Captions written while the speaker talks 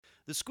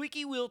The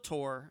Squeaky Wheel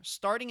Tour,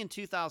 starting in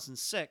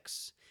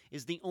 2006,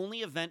 is the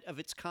only event of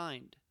its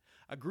kind.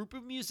 A group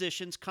of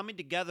musicians coming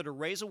together to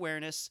raise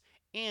awareness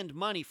and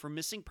money for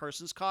missing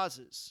persons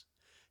causes.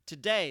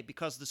 Today,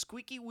 because the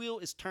Squeaky Wheel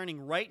is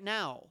turning right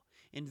now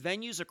in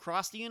venues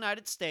across the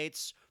United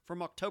States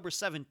from October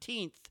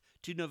 17th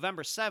to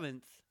November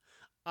 7th,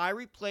 I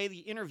replay the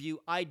interview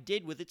I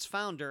did with its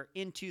founder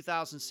in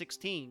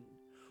 2016,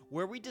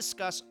 where we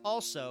discuss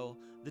also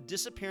the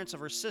disappearance of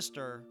her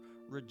sister,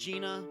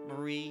 Regina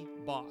Marie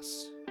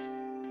Boss.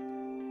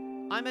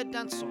 I'm Ed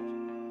Dentzel,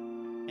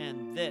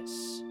 and this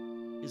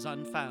is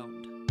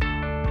Unfound.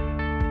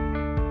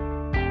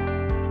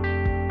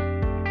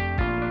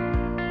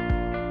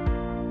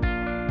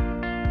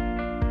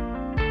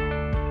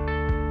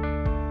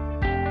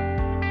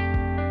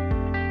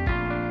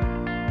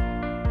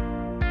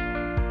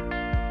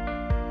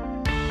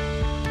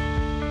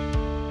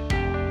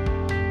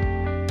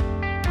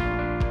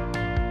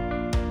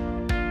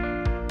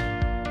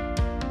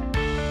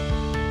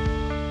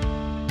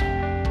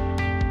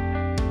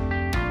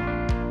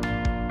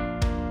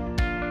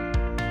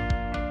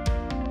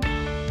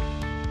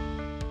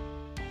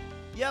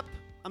 Yep,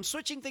 I'm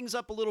switching things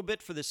up a little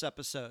bit for this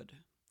episode.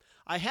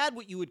 I had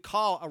what you would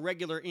call a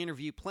regular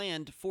interview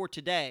planned for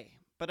today,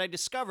 but I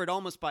discovered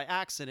almost by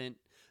accident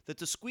that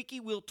the Squeaky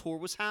Wheel Tour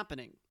was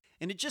happening.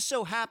 And it just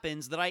so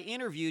happens that I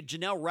interviewed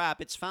Janelle Rapp,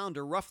 its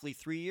founder, roughly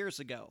 3 years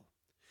ago.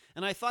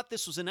 And I thought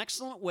this was an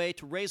excellent way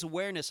to raise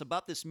awareness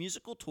about this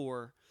musical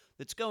tour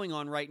that's going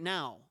on right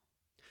now.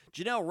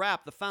 Janelle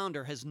Rapp, the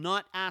founder, has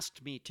not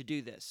asked me to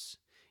do this.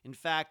 In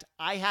fact,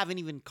 I haven't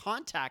even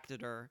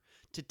contacted her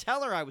to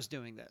tell her I was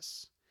doing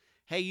this.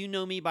 Hey, you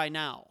know me by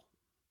now.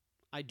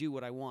 I do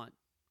what I want.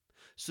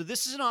 So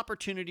this is an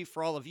opportunity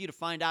for all of you to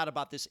find out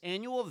about this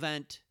annual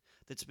event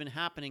that's been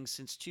happening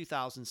since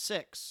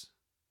 2006.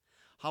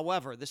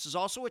 However, this is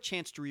also a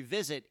chance to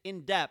revisit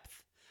in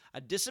depth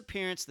a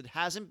disappearance that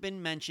hasn't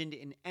been mentioned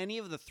in any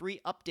of the 3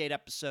 update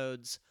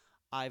episodes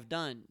I've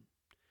done.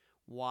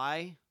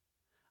 Why?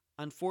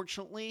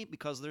 Unfortunately,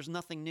 because there's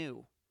nothing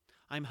new.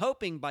 I'm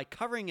hoping by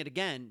covering it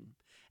again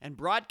and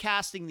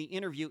broadcasting the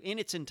interview in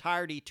its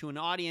entirety to an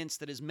audience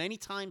that is many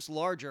times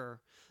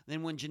larger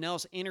than when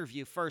Janelle's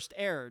interview first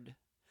aired,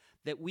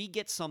 that we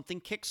get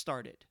something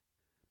kickstarted.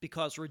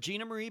 Because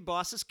Regina Marie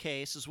Boss's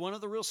case is one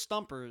of the real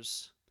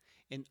stumpers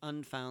in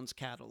Unfound's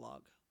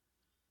catalog.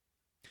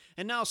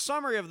 And now a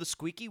summary of the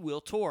Squeaky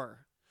Wheel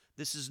Tour.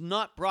 This is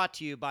not brought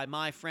to you by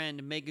my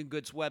friend Megan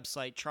Good's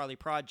website,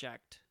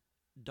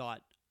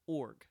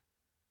 charlieproject.org.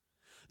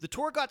 The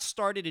tour got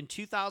started in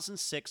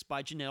 2006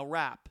 by Janelle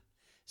Rapp,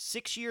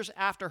 6 years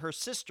after her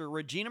sister,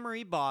 Regina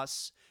Marie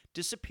Boss,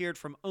 disappeared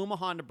from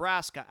Omaha,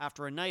 Nebraska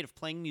after a night of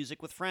playing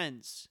music with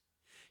friends.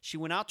 She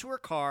went out to her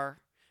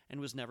car and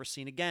was never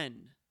seen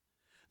again.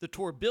 The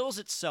tour bills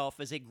itself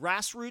as a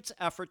grassroots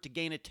effort to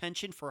gain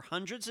attention for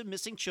hundreds of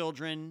missing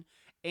children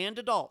and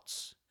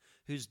adults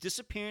whose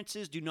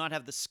disappearances do not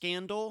have the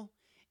scandal,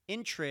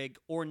 intrigue,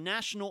 or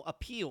national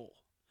appeal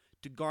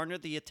to garner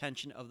the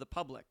attention of the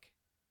public.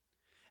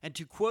 And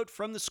to quote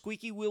from the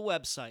Squeaky Wheel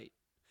website,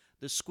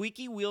 "The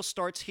Squeaky Wheel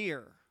starts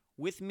here,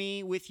 with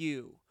me, with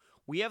you.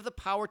 We have the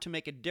power to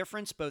make a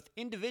difference both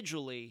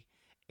individually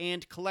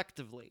and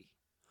collectively.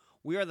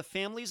 We are the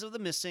families of the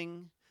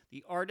missing,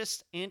 the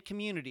artists and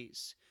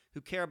communities who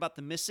care about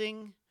the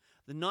missing,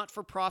 the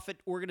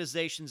not-for-profit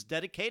organizations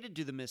dedicated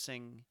to the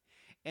missing,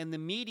 and the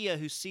media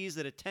who sees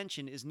that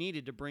attention is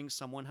needed to bring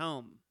someone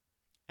home."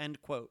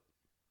 End quote.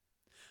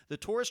 The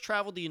tour has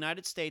traveled the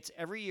United States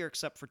every year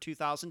except for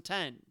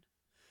 2010.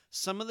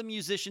 Some of the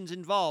musicians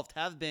involved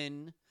have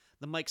been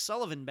the Mike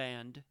Sullivan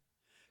Band,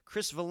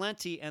 Chris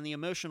Valenti and the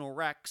Emotional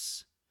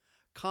Wrecks,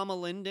 Kama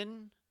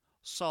Linden,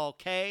 Saul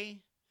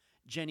Kaye,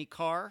 Jenny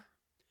Carr,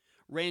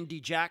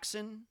 Randy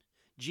Jackson,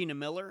 Gina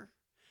Miller,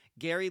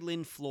 Gary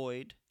Lynn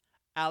Floyd,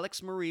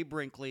 Alex Marie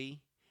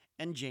Brinkley,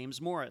 and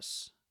James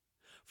Morris.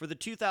 For the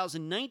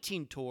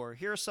 2019 tour,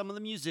 here are some of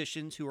the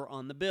musicians who are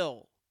on the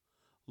bill: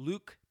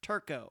 Luke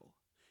Turco,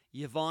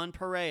 Yvonne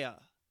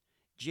Perea,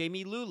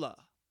 Jamie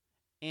Lula,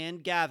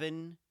 Ann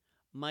Gavin,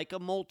 Micah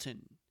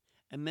Moulton,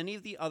 and many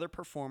of the other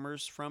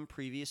performers from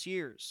previous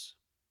years.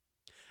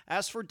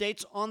 As for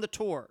dates on the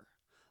tour,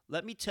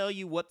 let me tell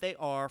you what they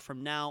are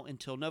from now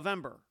until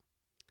November.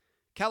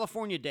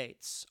 California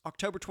dates: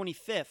 October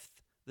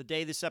 25th, the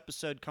day this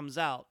episode comes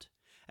out,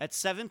 at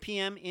 7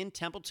 p.m. in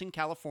Templeton,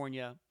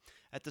 California,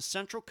 at the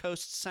Central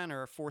Coast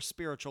Center for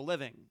Spiritual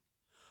Living.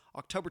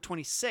 October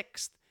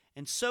 26th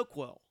in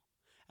Soquel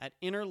at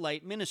Inner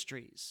Light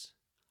Ministries.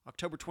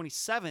 October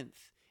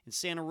 27th in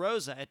Santa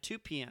Rosa at 2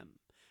 p.m.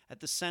 at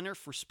the Center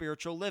for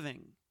Spiritual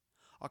Living.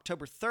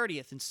 October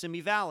 30th in Simi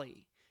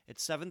Valley at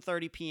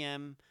 7:30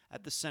 p.m.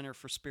 at the Center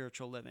for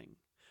Spiritual Living.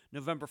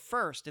 November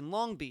 1st in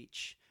Long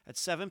Beach at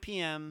 7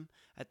 p.m.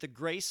 at the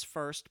Grace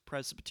First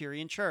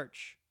Presbyterian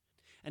Church.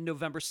 And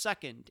November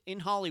 2nd in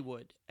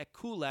Hollywood at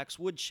Kulak's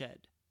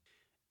Woodshed.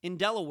 In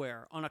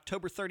Delaware, on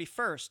October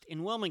 31st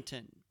in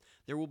Wilmington,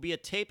 there will be a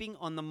taping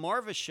on The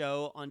Marva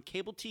Show on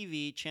cable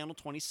TV, Channel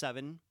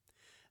 27.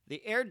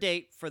 The air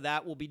date for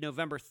that will be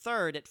November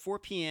 3rd at 4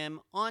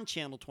 p.m. on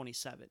Channel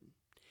 27.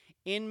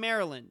 In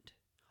Maryland,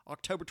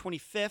 October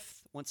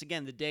 25th, once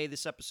again, the day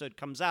this episode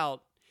comes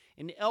out,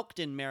 in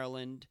Elkton,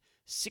 Maryland,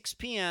 6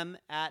 p.m.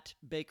 at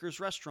Baker's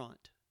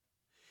Restaurant.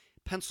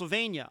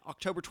 Pennsylvania,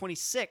 October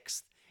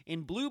 26th,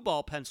 in Blue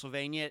Ball,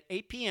 Pennsylvania, at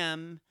 8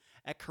 p.m.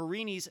 at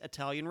Carini's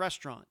Italian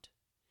Restaurant.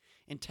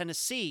 In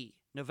Tennessee,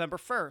 November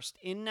 1st,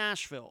 in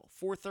Nashville,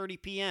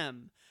 4:30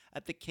 p.m.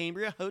 at the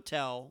Cambria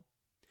Hotel.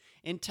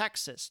 In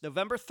Texas,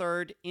 November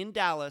 3rd, in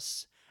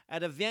Dallas,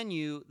 at a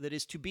venue that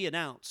is to be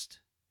announced.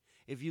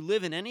 If you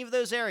live in any of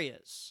those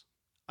areas,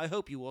 I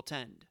hope you will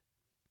attend.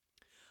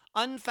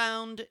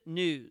 Unfound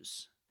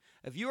News.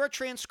 If you are a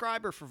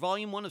transcriber for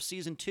Volume 1 of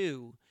Season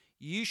 2,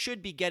 you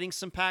should be getting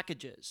some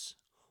packages.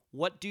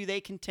 What do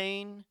they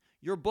contain?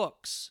 Your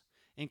books,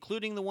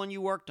 including the one you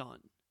worked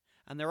on.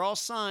 And they're all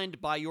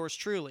signed by yours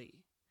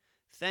truly.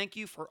 Thank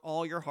you for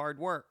all your hard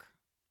work.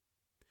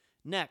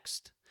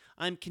 Next,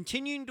 I'm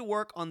continuing to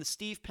work on the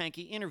Steve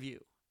Pankey interview.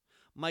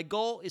 My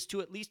goal is to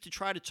at least to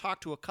try to talk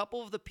to a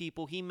couple of the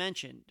people he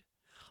mentioned.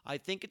 I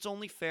think it's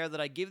only fair that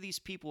I give these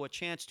people a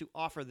chance to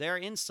offer their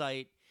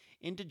insight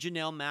into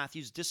Janelle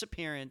Matthews'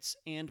 disappearance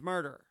and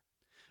murder.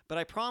 But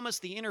I promise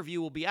the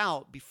interview will be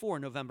out before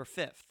November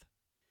 5th.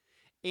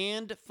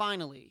 And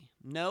finally,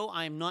 no,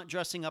 I am not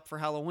dressing up for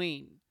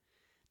Halloween.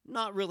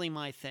 Not really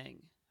my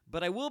thing.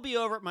 But I will be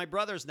over at my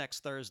brother's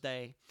next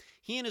Thursday.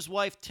 He and his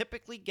wife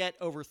typically get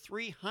over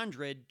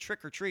 300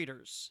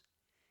 trick-or-treaters.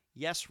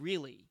 Yes,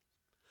 really.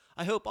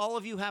 I hope all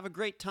of you have a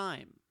great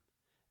time.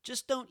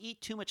 Just don't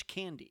eat too much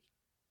candy.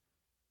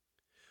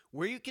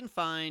 Where you can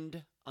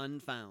find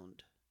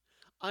Unfound.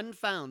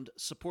 Unfound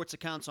supports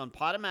accounts on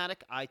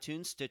Podomatic,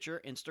 iTunes,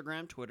 Stitcher,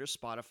 Instagram, Twitter,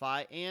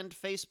 Spotify, and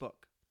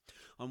Facebook.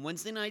 On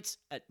Wednesday nights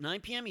at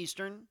 9 p.m.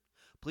 Eastern,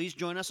 please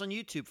join us on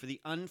YouTube for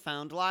the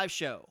Unfound live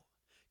show.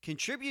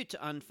 Contribute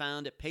to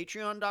Unfound at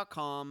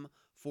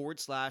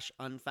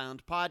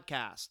patreon.com/Unfound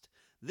Podcast.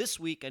 This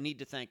week, I need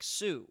to thank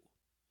Sue.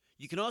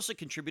 You can also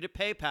contribute at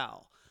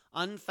PayPal,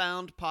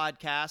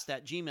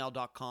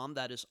 unfoundpodcast@gmail.com.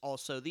 That is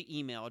also the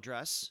email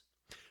address.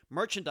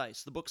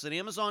 Merchandise, the books at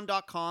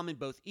Amazon.com in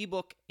both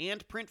ebook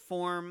and print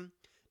form.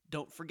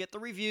 Don't forget the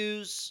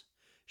reviews.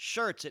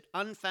 Shirts at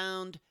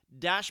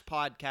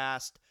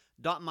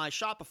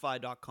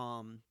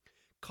unfound-podcast.myshopify.com.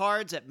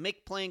 Cards at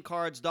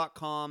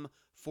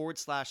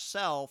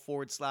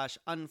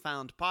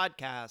makeplayingcards.com/sell/unfound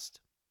podcast.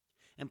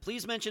 And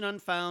please mention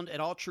Unfound at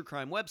all true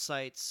crime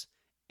websites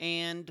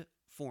and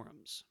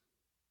forums.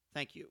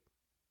 Thank you.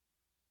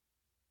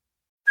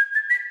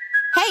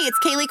 Hey, it's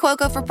Kaylee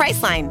Cuoco for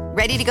Priceline.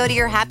 Ready to go to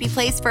your happy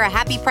place for a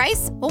happy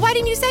price? Well, why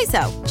didn't you say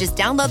so? Just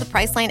download the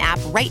Priceline app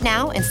right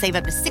now and save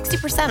up to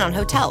 60% on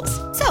hotels.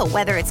 So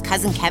whether it's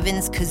Cousin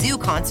Kevin's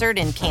Kazoo Concert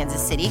in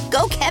Kansas City,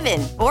 go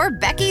Kevin, or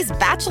Becky's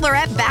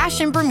Bachelorette Bash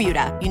in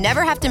Bermuda, you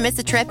never have to miss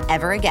a trip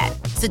ever again.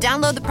 So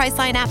download the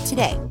Priceline app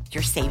today.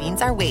 Your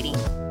savings are waiting.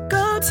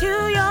 Go to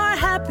your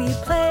happy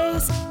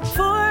place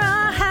for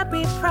a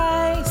happy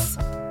price.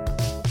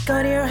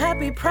 Go to your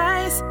happy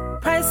price,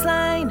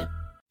 Priceline.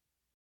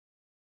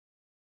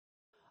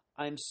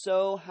 I'm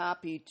so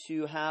happy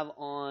to have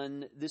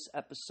on this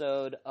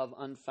episode of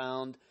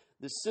Unfound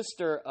the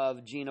sister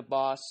of Gina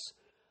Boss,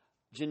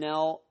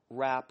 Janelle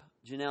Rapp.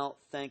 Janelle,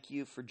 thank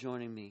you for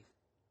joining me.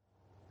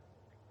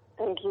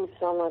 Thank you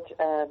so much,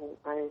 Ed.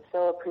 I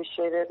so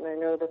appreciate it, and I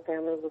know the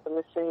families of the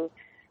missing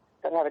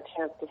that have a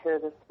chance to hear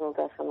this will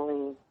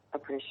definitely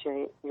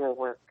appreciate your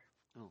work.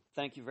 Oh,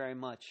 thank you very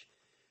much.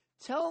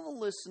 Tell the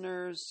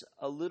listeners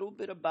a little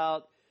bit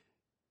about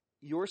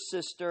your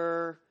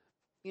sister,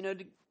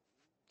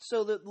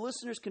 so that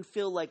listeners can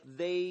feel like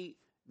they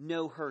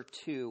know her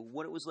too.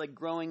 What it was like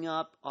growing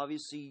up.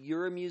 Obviously,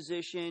 you're a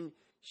musician.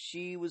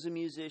 She was a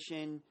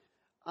musician.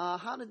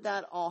 How did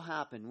that all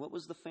happen? What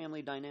was the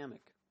family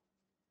dynamic?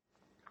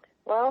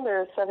 Well, there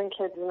are 7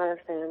 kids in our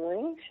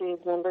family. She's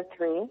number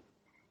 3.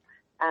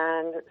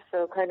 And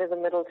so kind of the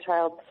middle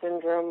child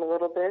syndrome a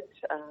little bit.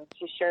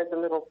 She shared the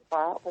middle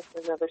spot with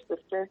another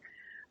sister.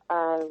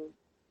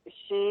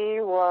 She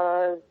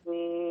was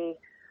the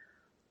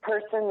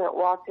person that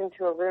walked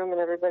into a room and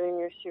everybody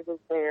knew she was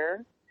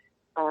there.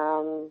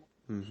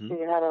 She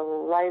had a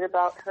light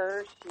about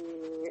her. She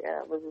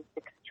was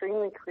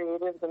extremely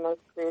creative, the most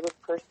creative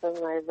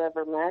person I've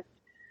ever met,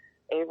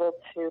 able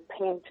to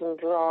paint and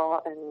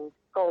draw and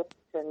sculpt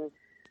and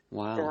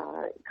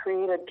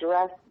create a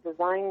dress,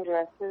 design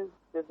dresses,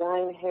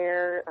 design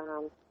hair.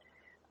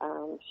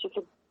 She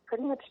could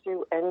pretty much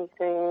do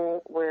anything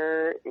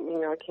where,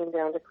 it came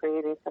down to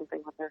creating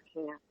something with her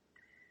hands.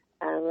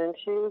 And then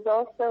she was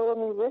also a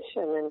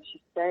musician, and she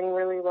sang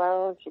really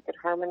well, and she could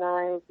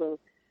harmonize, and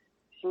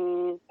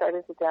she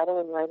started to dabble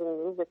in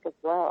writing music as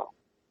well.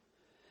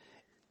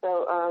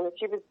 So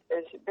she was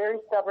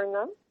very stubborn,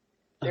 though,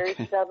 very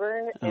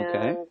stubborn,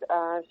 and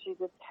she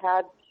just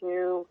had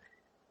to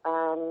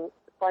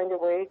find a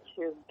way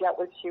to get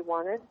what she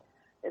wanted.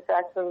 In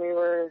fact, when we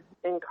were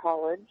in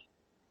college,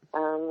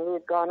 we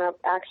had gone up,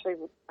 actually,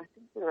 I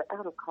think we were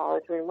out of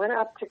college. We went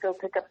up to go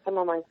pick up some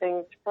of my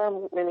things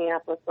from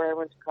Minneapolis, where I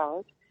went to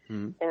college.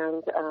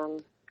 And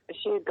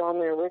she had gone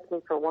there with me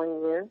for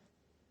 1 year.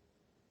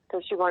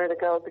 So she wanted to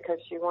go because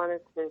she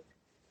wanted to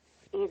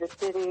see the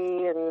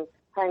city and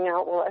hang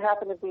out. Well, it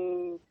happened to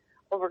be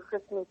over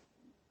Christmas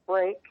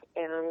break,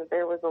 and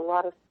there was a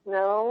lot of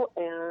snow,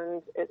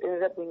 and it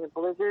ended up being a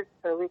blizzard,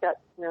 so we got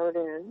snowed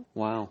in.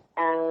 Wow.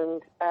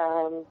 And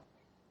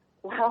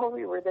while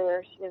we were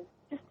there, she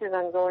insisted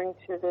on going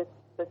to this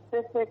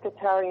specific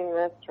Italian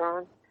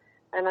restaurant,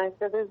 and I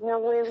said, there's no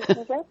way we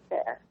can get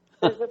there.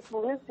 There's a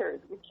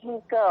blizzard. We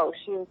can't go.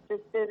 She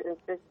insisted.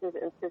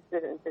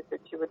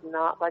 She would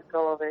not let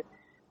go of it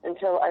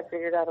until I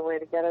figured out a way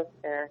to get us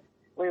there.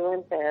 We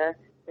went there,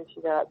 and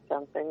she got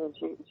something, and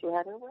she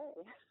had her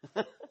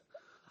way.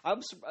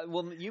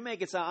 Well, you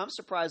make it sound. I'm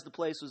surprised the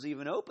place was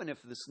even open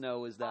if the snow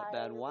was that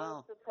bad.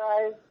 Wow.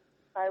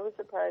 I was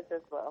surprised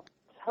as well.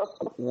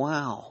 So.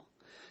 Wow.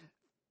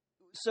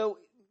 So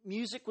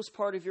music was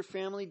part of your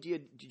family.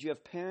 Did you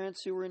have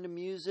parents who were into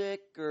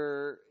music,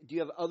 or do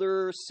you have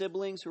other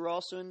siblings who were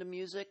also into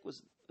music? We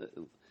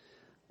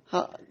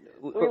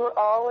were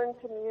all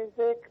into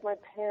music. My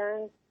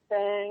parents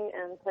sang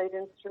and played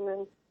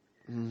instruments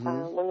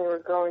when they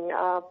were growing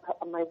up.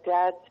 My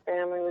dad's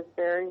family was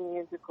very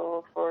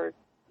musical for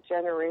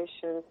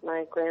generations.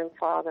 My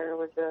grandfather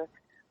was a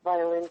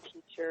violin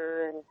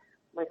teacher, and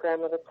my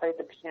grandmother played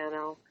the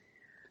piano.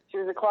 She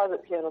was a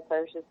closet piano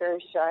player. She was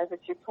very shy, but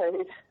she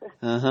played.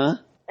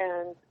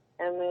 And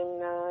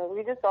then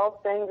we just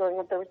all sang growing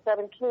up. There were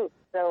 7 kids,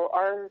 so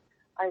our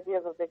idea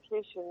of a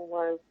vacation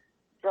was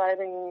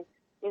driving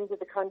into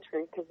the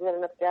country because we had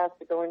enough gas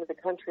to go into the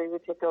country.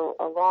 We'd take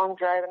a long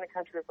drive in the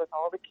country with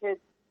all the kids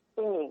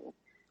singing,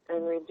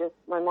 and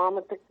my mom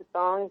would pick the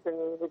songs, and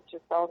we would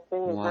just all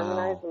sing and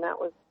harmonize, and that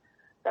was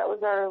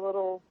our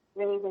little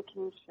mini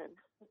vacation.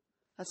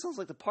 That sounds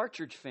like the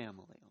Partridge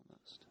Family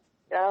almost.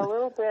 Yeah, a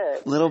little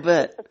bit. A little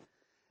bit.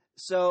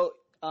 So,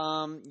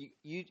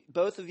 you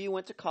both of you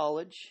went to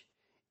college,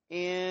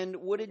 and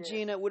what did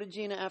Gina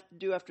have to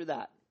do after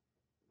that?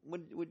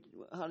 What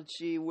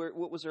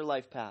was her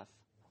life path?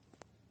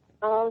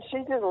 She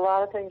did a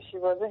lot of things. She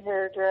was a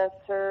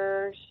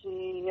hairdresser.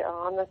 She,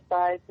 on the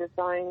side,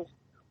 designed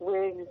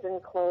wigs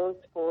and clothes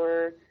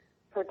for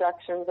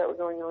productions that were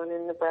going on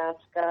in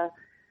Nebraska.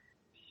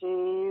 She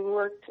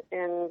worked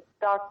in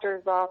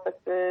doctor's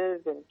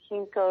offices and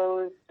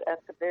Kinko's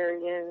at the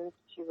very end.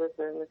 She was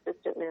an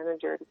assistant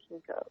manager at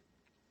Kinko's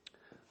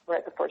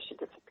right before she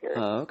disappeared.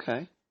 Oh,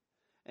 okay.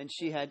 And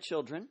she had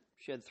children.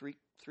 She had three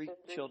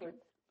children.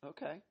 Kids.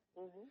 Okay.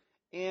 Mm-hmm.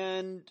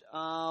 And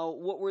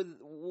what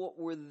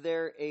were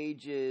their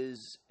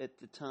ages at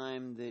the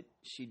time that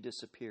she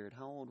disappeared?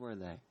 How old were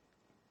they?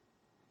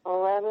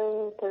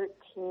 11,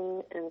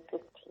 13, and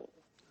 15.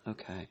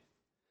 Okay.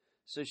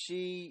 So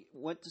she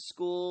went to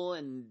school,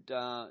 and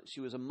she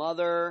was a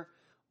mother,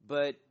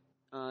 but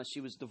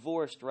she was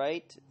divorced,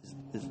 right?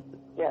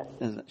 Yes.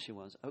 She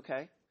was.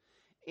 Okay.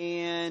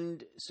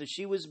 And so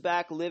she was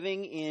back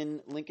living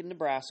in Lincoln,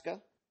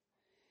 Nebraska.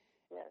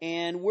 Yes.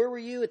 And where were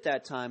you at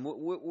that time?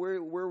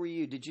 Where were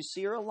you? Did you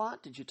see her a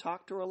lot? Did you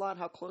talk to her a lot?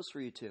 How close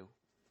were you two?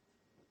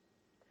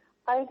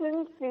 I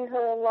didn't see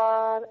her a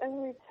lot,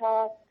 and we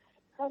talked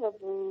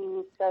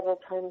probably several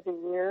times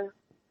a year.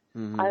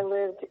 Mm-hmm. I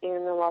lived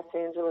in the Los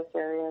Angeles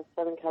area,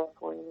 Southern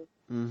California.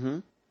 Mm-hmm.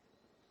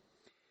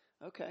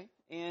 Okay.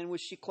 And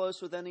was she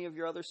close with any of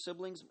your other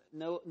siblings?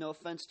 No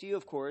offense to you,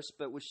 of course,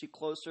 but was she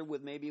closer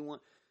with maybe one?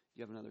 Do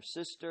you have another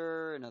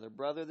sister, another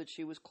brother that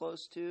she was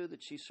close to,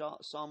 that she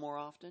saw more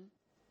often?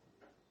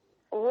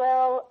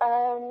 Well,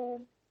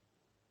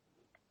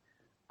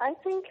 I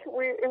think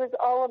it was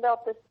all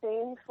about the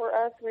same for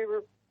us. We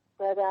were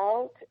spread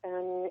out,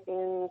 and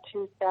in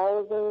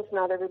 2000s,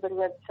 not everybody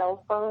had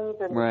cell phones,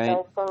 and the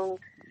cell phone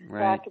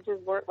packages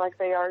weren't like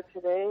they are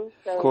today.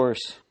 So of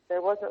course.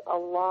 There wasn't a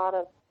lot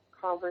of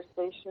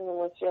conversation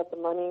unless you had the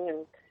money,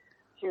 and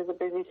she was a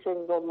busy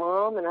single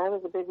mom, and I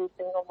was a busy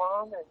single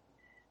mom,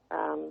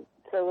 and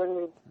so when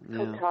we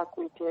could talk,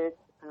 we did.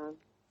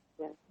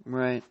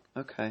 Right.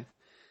 Okay.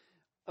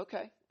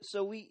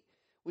 So we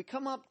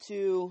come up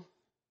to,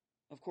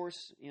 of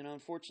course,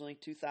 unfortunately,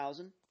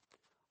 2000,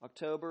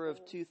 October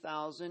of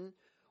 2000.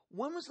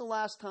 When was the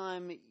last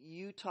time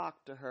you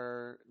talked to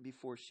her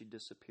before she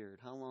disappeared?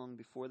 How long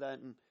before that?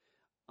 And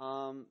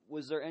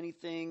was there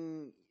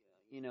anything,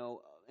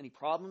 any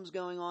problems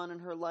going on in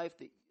her life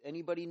that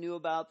anybody knew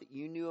about, that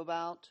you knew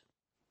about?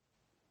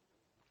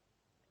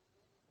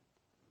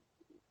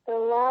 The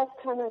last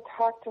time I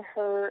talked to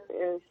her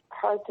is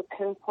hard to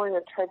pinpoint.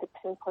 I've tried to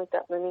pinpoint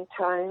that many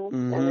times,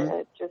 and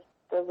it just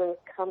doesn't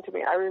come to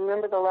me. I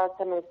remember the last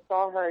time I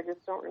saw her. I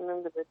just don't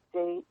remember the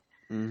date.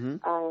 Mm-hmm.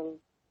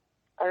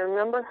 I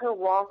remember her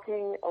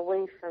walking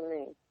away from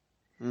me.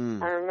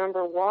 I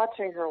remember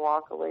watching her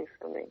walk away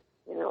from me.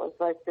 It was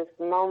like this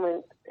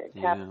moment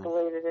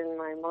encapsulated in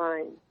my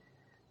mind.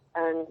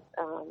 And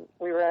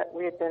we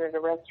had been at a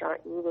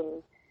restaurant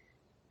eating,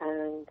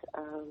 and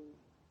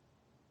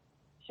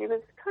she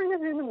was kind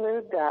of in the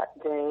mood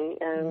that day,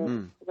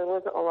 and there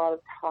wasn't a lot of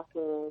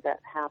talking that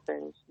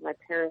happened. My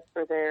parents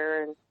were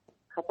there, and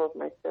a couple of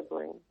my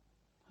siblings.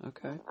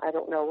 Okay. I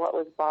don't know what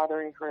was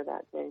bothering her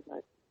that day,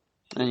 but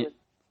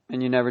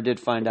and you never did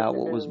find out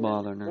what was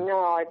bothering her? No,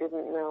 I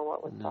didn't know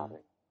what was bothering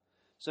her.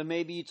 So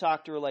maybe you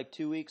talked to her like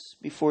 2 weeks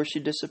before she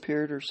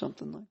disappeared or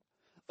something like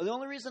that? The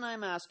only reason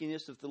I'm asking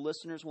this, if the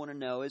listeners want to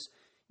know, is,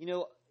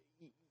 you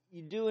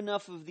do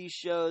enough of these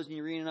shows and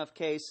you read enough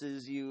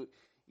cases, you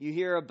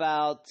hear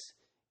about,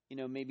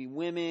 maybe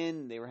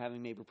women, they were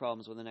having maybe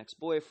problems with an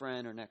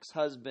ex-boyfriend or an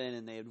ex-husband,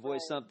 and they had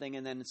voiced something,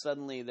 and then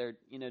suddenly they're,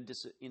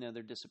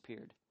 they're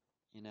disappeared.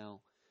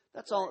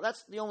 That's all.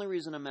 That's the only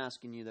reason I'm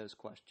asking you those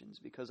questions,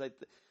 because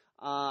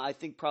I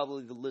think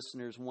probably the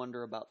listeners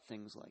wonder about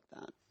things like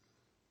that.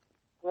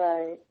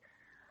 Right.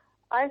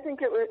 I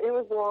think it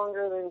was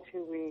longer than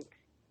 2 weeks.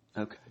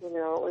 Okay. It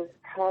was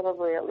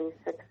probably at least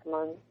 6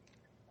 months.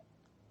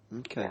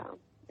 Okay. Yeah.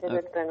 It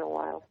had been a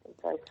while since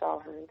I saw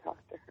her and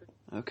talked to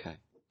her. Okay.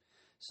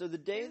 So the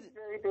day... She was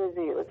very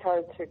busy. It was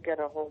hard to get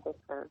a hold of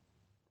her.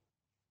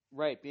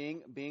 Right.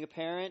 Being a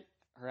parent,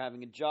 her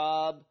having a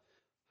job,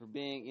 her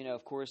being,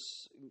 of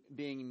course,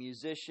 being a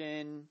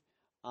musician.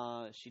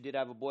 She did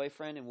have a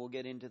boyfriend, and we'll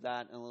get into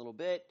that in a little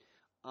bit.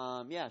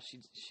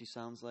 She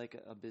sounds like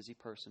a busy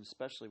person,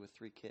 especially with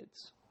 3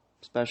 kids.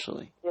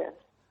 Especially. Yes.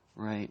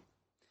 Right.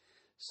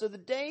 So the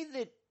day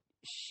that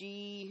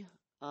she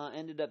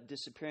ended up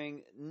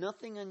disappearing,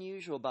 nothing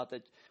unusual about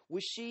that.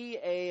 Was she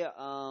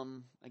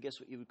I guess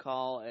what you would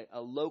call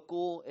a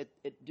local at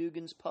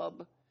Dugan's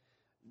Pub?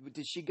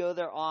 Did she go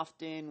there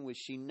often? Was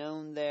she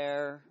known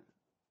there?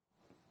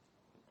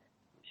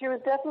 She was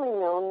definitely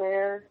known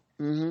there.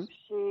 Mm-hmm.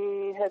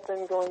 She had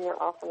been going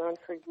there off and on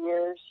for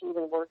years. She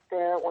even worked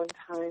there at one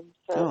time,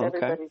 so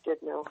everybody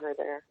did know her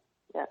there.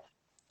 Yes.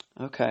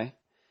 Okay.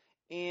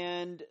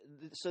 And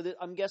so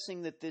I'm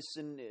guessing that this,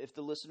 and if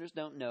the listeners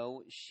don't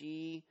know,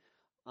 she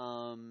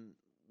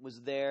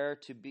was there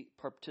to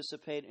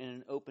participate in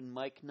an open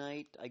mic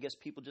night. I guess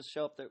people just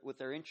show up there with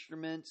their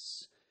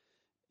instruments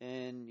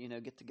and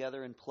get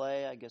together and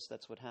play. I guess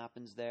that's what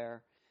happens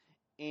there.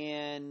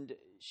 And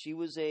she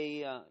was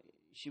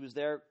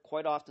there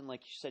quite often,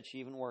 like you said. She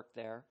even worked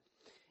there,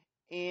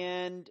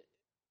 and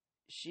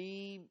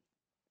she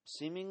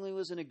seemingly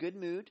was in a good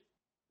mood.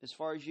 As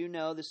far as you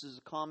know, this is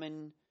a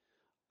common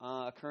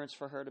occurrence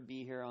for her to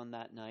be here on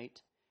that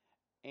night.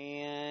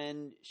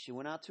 And she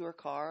went out to her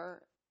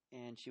car,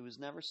 and she was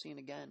never seen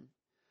again.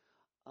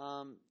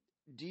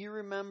 Do you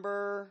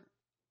remember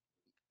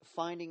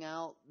finding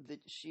out that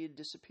she had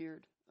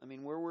disappeared? I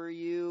mean, where were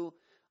you?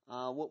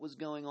 What was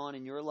going on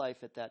in your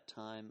life at that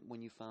time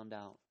when you found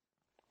out?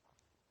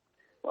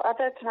 Well, at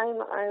that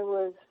time, I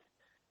was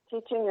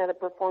teaching at a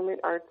performing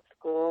arts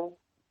school,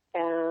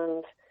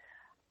 and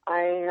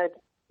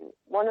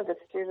one of the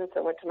students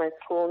that went to my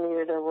school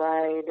needed a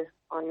ride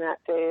on that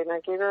day, and I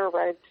gave her a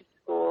ride to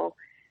school.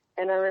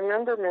 And I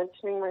remember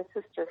mentioning my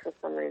sister for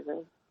some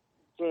reason,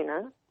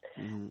 Gina,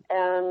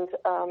 and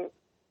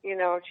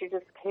she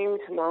just came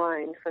to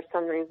mind for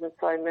some reason.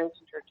 So I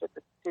mentioned her to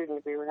the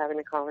student. We were having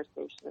a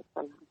conversation, and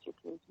somehow she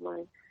came to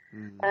mind.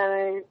 And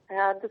I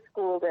had the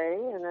school day,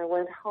 and I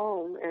went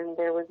home, and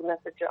there was a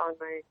message on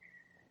my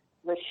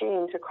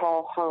machine to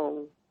call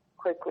home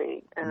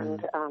quickly.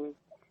 And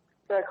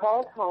so I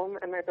called home,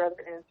 and my brother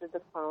answered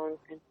the phone,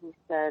 and he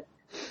said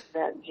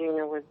that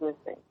Gina was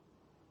missing.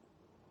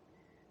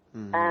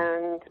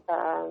 And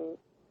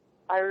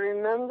I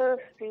remember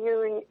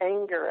feeling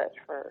anger at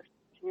first,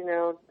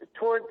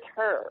 towards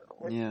her,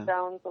 which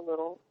sounds a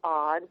little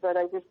odd, but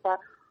I just thought,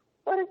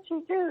 what did she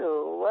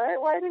do?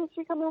 Why didn't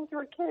she come home to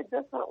her kids?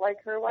 That's not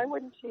like her. Why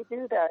wouldn't she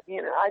do that?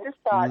 I just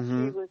thought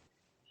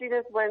she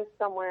just went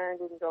somewhere and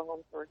didn't go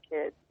home to her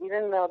kids,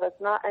 even though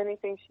that's not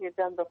anything she had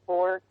done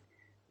before.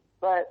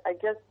 But I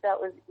guess that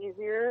was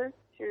easier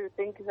to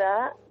think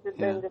that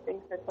than to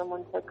think that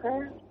someone took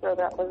her. So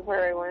that was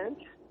where I went,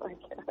 I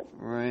guess.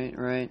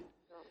 Right.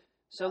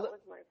 So that was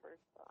my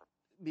first thought.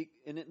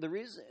 And the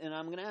reason, and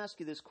I'm going to ask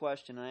you this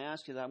question, and I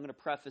ask you that, I'm going to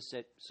preface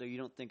it so you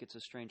don't think it's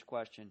a strange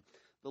question.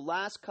 The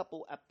last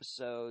couple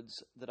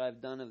episodes that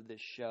I've done of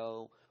this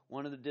show,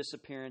 one of the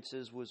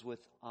disappearances was with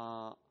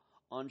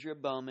Andrea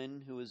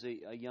Bowman, who was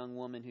a young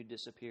woman who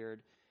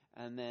disappeared.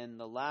 And then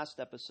the last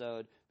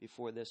episode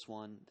before this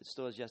one, that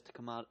still has yet to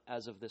come out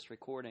as of this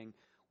recording,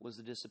 was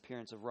the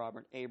disappearance of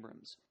Robert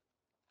Abrams.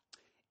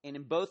 And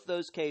in both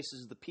those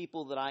cases, the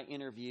people that I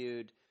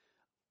interviewed,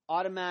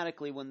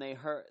 automatically when they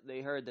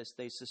heard this,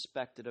 they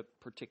suspected a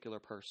particular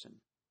person.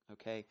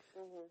 Okay?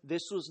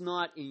 This was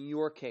not in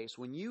your case.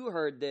 When you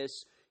heard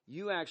this,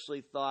 you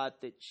actually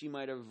thought that she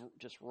might have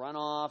just run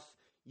off.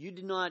 You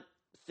did not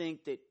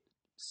think that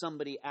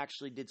somebody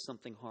actually did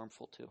something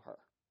harmful to her.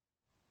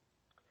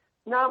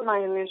 Not my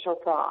initial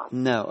thought.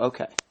 No,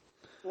 okay.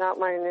 Not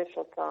my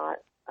initial thought.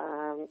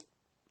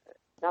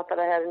 Not that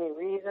I had any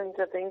reason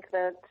to think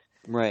that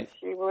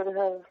she would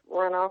have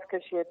run off,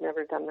 because she had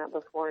never done that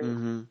before.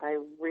 And I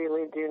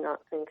really do not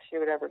think she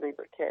would ever leave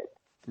her kids.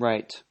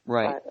 Right.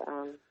 But,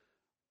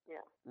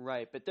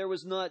 Right, but there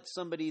was not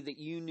somebody that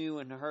you knew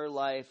in her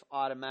life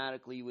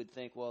automatically you would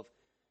think, well,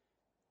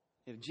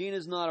 If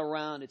Gina's not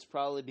around, it's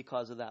probably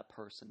because of that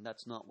person.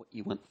 That's not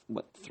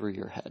what through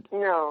your head.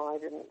 No, I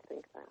didn't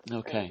think that.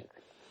 Okay.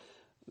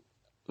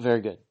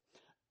 Very good.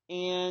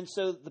 And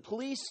so the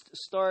police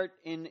start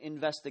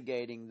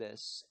investigating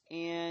this.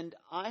 And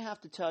I have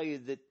to tell you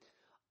that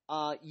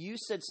you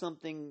said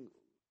something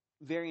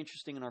very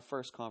interesting in our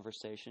first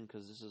conversation,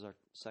 because this is our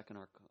second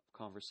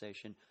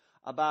conversation,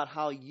 about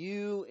how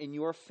you and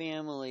your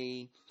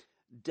family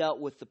dealt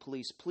with the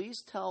police.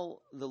 Please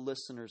tell the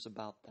listeners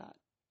about that,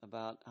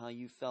 about how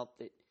you felt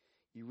that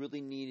you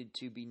really needed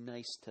to be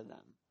nice to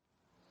them.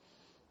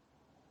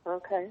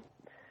 Okay.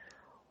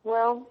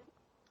 Well,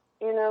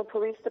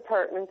 police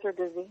departments are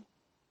busy.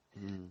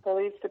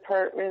 Police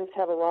departments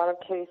have a lot of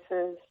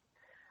cases,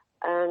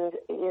 and,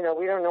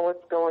 we don't know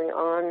what's going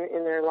on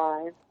in their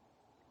lives.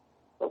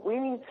 But we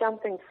need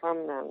something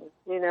from them.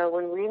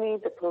 When we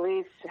need the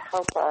police to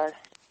help us,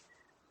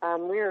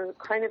 we're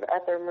kind of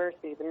at their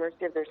mercy, the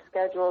mercy of their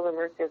schedule, the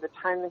mercy of the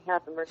time they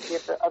have, the mercy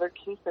of the other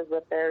cases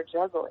that they're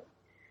juggling.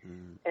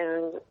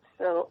 And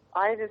so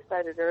I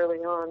decided early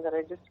on that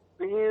I just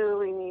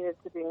really needed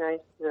to be nice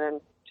to them,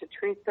 to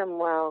treat them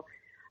well,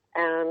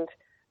 and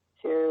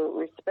to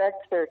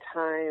respect their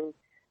time,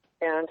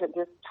 and to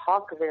just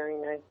talk very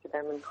nice to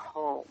them and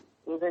calm.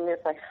 Even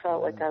if I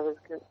felt like I was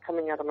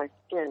coming out of my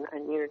skin, I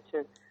needed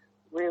to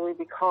really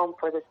be calm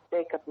for the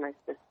sake of my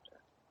sister.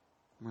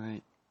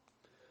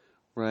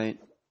 Right.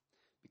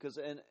 Because,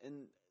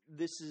 and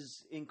this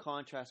is in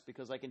contrast,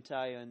 because I can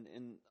tell you,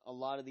 and a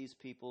lot of these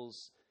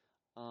people's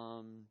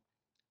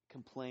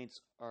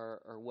complaints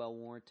are well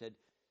warranted.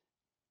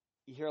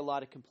 You hear a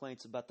lot of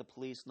complaints about the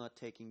police not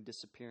taking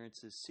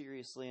disappearances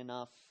seriously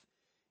enough.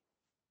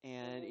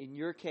 And in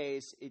your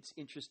case, it's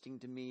interesting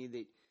to me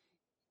that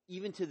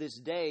even to this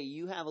day,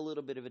 you have a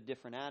little bit of a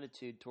different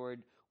attitude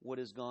toward what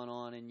has gone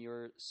on in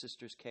your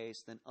sister's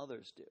case than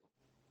others do.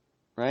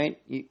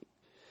 Right?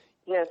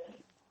 Yes.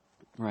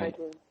 Right. I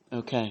do.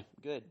 Okay,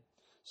 good.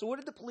 So what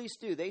did the police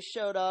do? They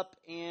showed up,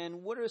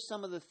 and what are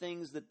some of the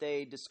things that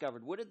they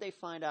discovered? What did they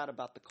find out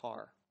about the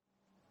car?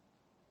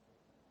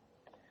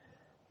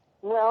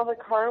 Well, the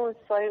car was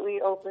slightly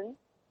open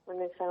when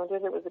they found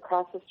it. It was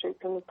across the street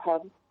from the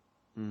pub.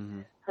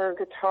 Mm-hmm. Her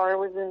guitar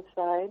was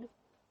inside,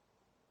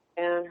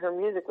 and her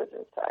music was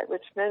inside,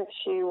 which meant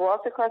she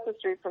walked across the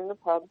street from the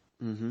pub,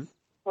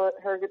 put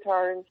her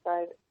guitar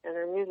inside and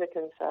her music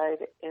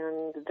inside,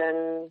 and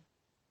then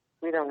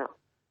we don't know.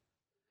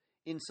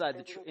 Inside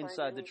the trunk.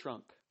 Inside the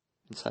trunk.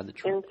 Inside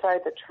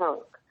the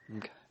trunk.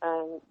 Okay.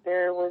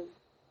 There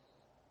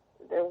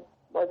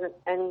wasn't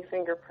any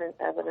fingerprint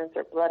evidence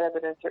or blood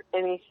evidence or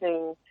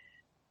anything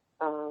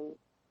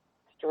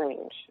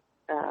strange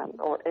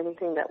or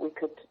anything that we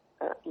could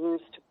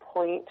use to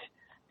point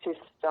to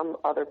some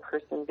other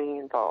person being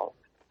involved.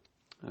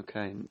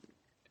 Okay.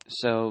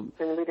 So.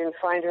 And we didn't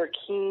find her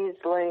keys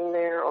laying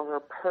there or her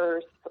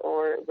purse,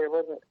 or there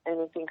wasn't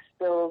anything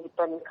spilled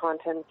from the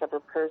contents of her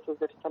purse as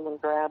if someone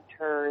grabbed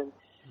her and,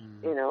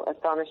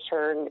 astonished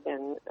her,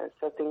 and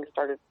so things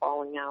started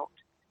falling out.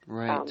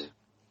 Right.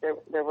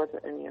 There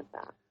wasn't any of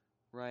that.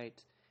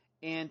 Right.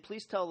 And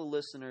please tell the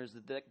listeners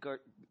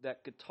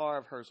that guitar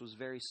of hers was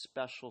very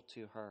special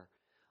to her.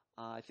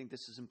 I think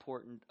this is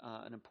important,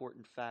 an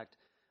important fact.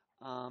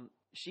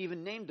 She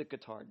even named the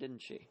guitar,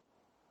 didn't she?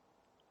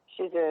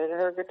 She did.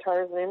 Her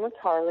guitar's name was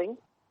Harley.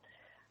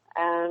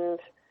 And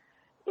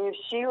if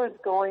she was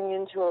going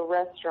into a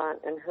restaurant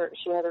and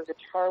she had her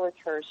guitar with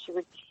her, she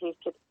would take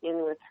it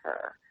in with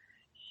her.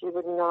 She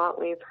would not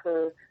leave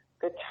her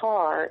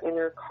guitar in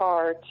her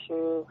car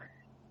to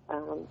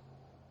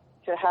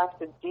have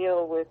to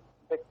deal with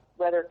the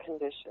weather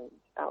conditions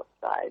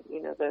outside.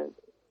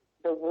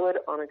 The wood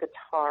on a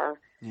guitar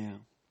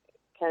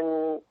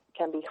can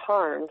be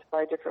harmed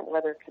by different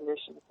weather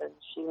conditions, and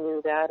she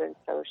knew that, and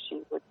so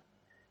she would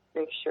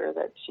make sure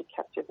that she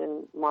kept it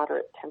in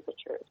moderate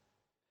temperatures.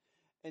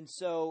 And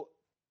so,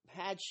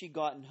 had she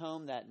gotten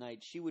home that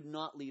night, she would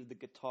not leave the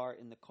guitar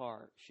in the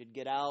car. She'd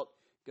get out,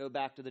 go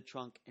back to the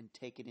trunk, and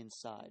take it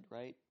inside,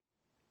 right?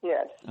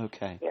 Yes.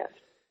 Okay. Yes.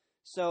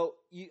 So,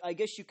 I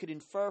guess you could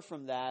infer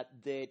from that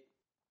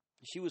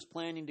she was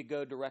planning to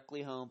go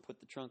directly home, put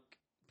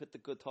the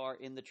guitar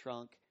in the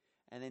trunk,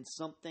 and then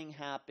something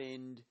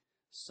happened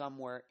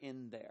somewhere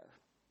in there.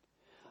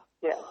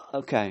 Yeah.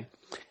 Okay.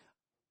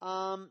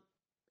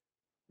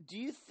 Do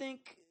you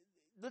think?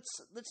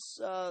 Let's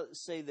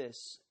say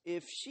this: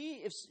 if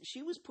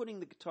she was putting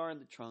the guitar in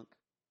the trunk,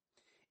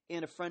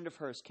 and a friend of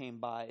hers came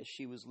by as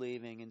she was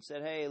leaving and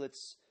said, "Hey,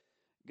 let's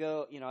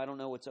go." I don't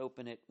know what's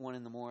open at 1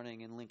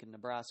 a.m. in Lincoln,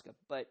 Nebraska,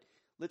 but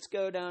let's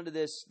go down to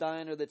this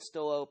diner that's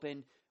still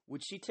open.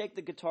 Would she take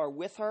the guitar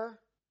with her,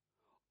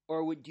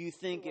 or do you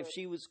think if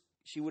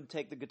she would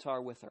take the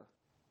guitar with her?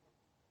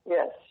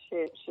 Yes,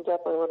 she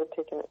definitely would have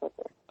taken it with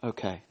her.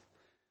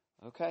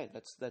 Okay,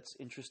 that's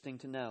interesting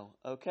to know.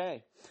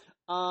 Okay,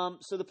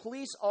 so the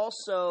police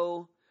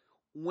also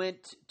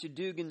went to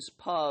Dugan's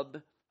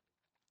Pub,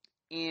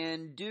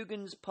 and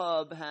Dugan's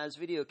Pub has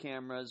video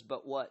cameras.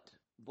 But what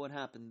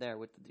happened there?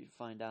 What did you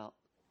find out?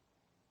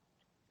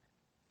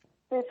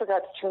 They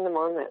forgot to turn them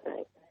on that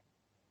night.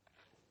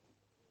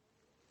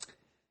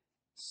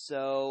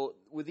 So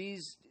with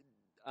these,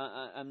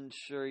 I'm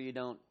sure you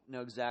don't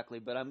know exactly,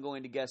 but I'm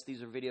going to guess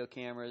these are video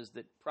cameras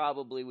that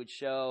probably would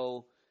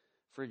show,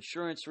 for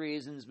insurance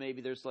reasons,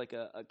 maybe there's like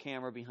a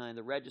camera behind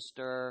the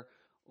register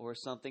or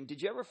something.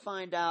 Did you ever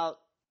find out,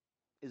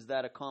 is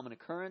that a common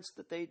occurrence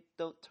that they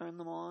don't turn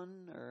them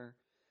on, or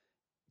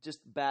just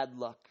bad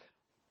luck?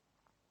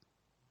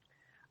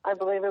 I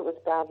believe it was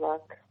bad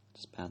luck.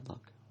 Just bad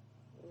luck.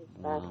 It was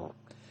bad luck.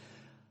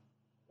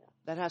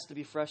 That has to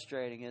be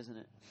frustrating, isn't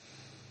it?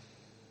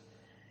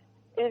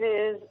 It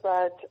is,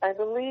 but I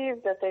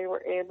believe that they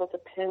were able to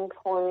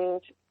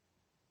pinpoint,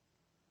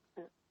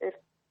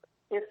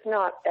 if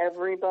not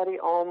everybody,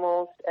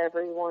 almost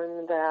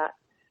everyone that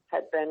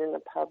had been in the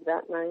pub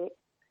that night.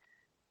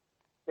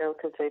 You know,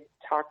 because they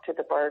talked to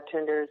the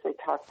bartenders, they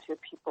talked to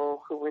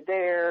people who were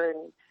there,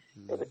 and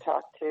they would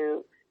talk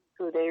to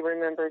who they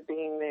remembered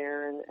being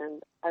there,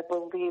 and I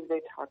believe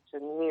they talked to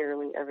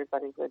nearly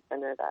everybody who had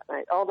been there that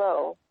night.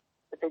 Although,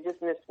 if they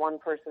just missed one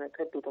person, it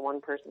could be the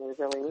one person we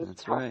really need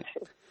to talk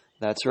to.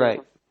 That's right.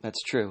 That's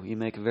true. You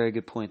make a very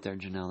good point there,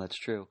 Janelle. That's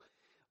true.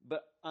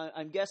 But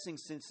I'm guessing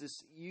since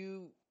this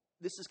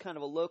is kind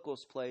of a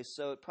locals place,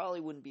 so it probably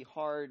wouldn't be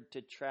hard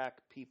to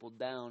track people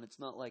down. It's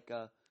not like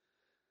a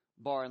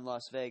bar in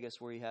Las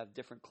Vegas where you have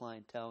different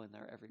clientele in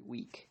there every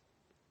week.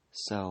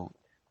 So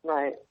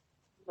right.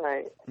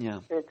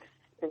 Yeah.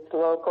 It's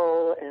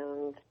local,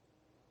 and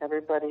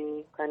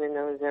everybody kind of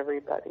knows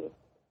everybody.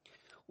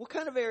 What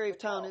kind of area of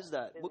town is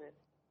that?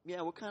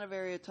 What kind of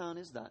area of town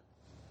is that?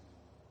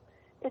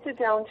 It's a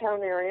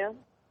downtown area.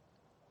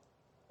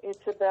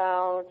 It's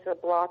about a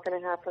block and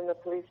a half from the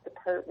police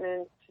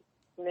department,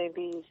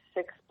 maybe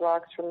 6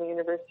 blocks from the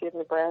University of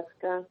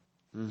Nebraska.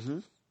 Mm-hmm.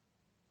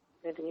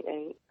 Maybe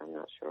 8, I'm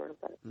not sure,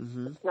 but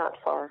mm-hmm. It's not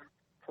far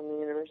from the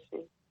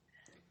university.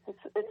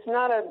 It's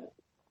not a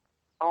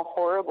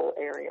horrible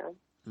area,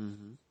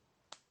 mm-hmm.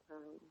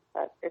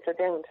 But it's a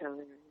downtown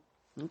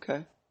area.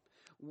 Okay.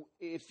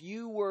 If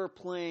you were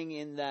playing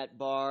in that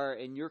bar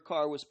and your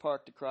car was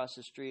parked across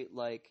the street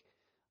like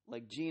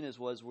Gina's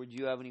was, would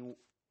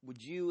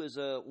you as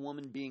a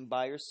woman being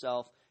by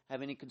yourself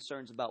have any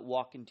concerns about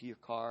walking to your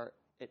car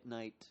at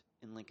night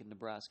in Lincoln,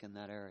 Nebraska, in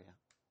that area?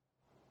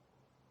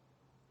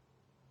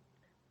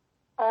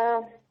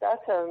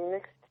 That's a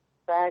mixed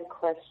bag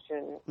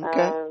question.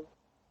 Okay.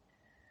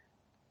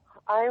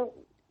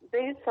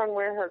 Based on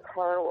where her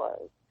car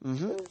was,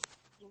 mm-hmm. it was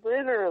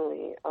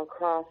literally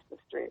across the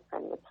street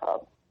from the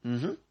pub.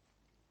 Mm-hmm.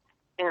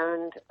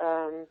 And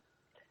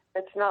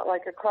it's not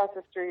like across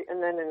the street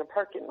and then in a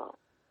parking lot.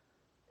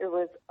 It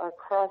was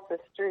across the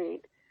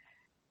street.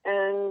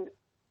 And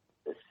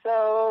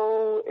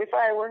so if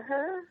I were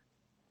her,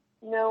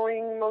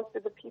 knowing most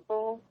of the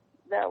people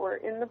that were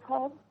in the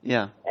pub,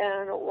 yeah,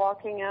 and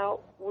walking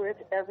out with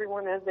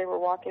everyone as they were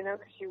walking out,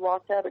 because she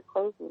walked out at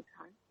closing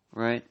time,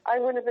 right, I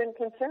wouldn't have been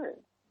concerned.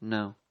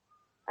 No.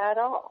 At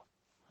all.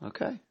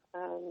 Okay.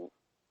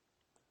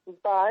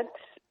 But,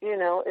 you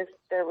know, if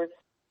there was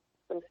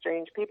some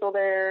strange people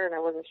there and I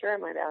wasn't sure, I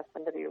might ask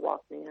somebody to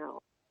walk me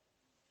out.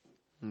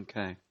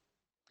 Okay.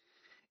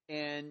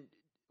 And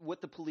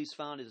what the police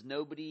found is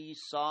nobody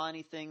saw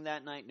anything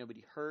that night,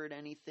 nobody heard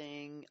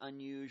anything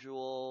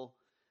unusual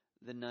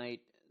the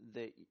night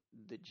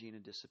that Gina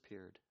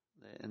disappeared.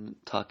 And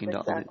talking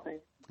Exactly.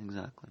 to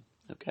Exactly.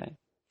 Okay.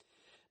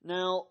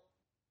 Now,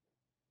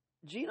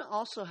 Gina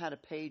also had a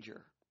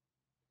pager.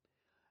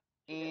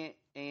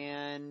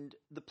 And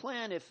the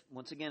plan, if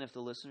the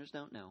listeners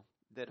don't know,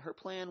 that her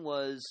plan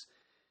was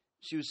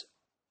she was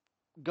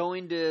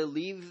going to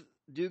leave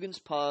Dugan's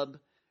Pub,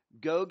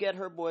 go get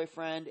her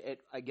boyfriend at,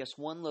 I guess,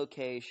 one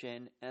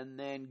location, and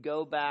then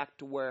go back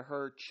to where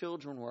her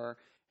children were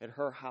at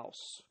her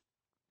house.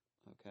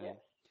 Okay. Yes.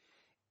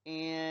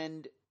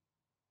 And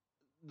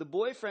the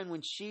boyfriend,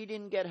 when she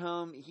didn't get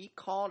home, he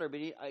called her,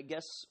 but I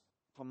guess,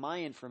 from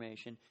my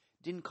information,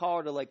 didn't call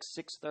her till like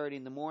 6:30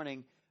 in the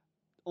morning,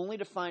 only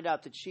to find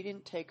out that she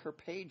didn't take her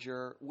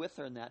pager with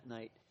her that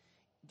night.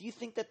 Do you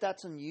think that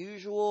that's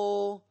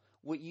unusual?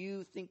 What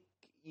you think,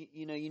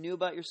 you knew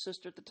about your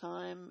sister at the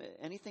time?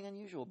 Anything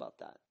unusual about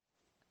that?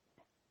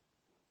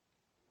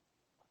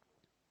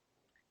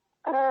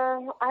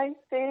 I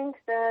think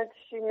that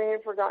she may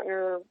have forgotten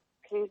her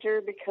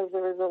pager because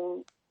there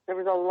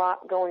was a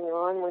lot going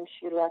on when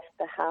she left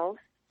the house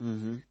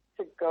mm-hmm.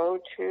 to go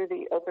to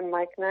the open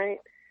mic night.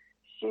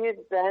 She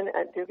had been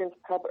at Dugan's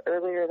Pub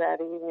earlier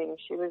that evening.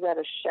 She was at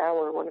a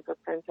shower. One of her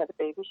friends had a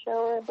baby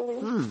shower, I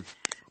believe.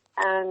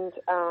 And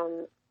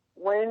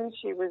when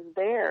she was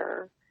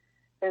there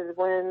is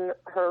when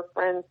her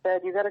friend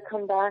said, "You got to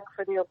come back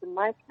for the open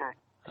mic night."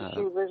 She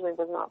originally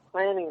was not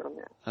planning on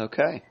that.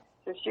 Okay.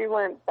 So she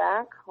went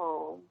back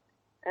home,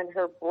 and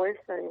her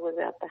boyfriend was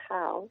at the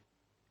house,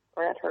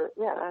 or at her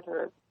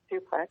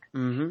duplex.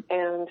 Mm-hmm.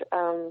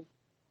 And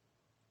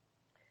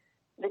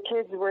the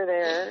kids were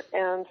there,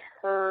 and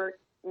her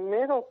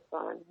middle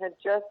son had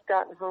just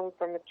gotten home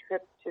from a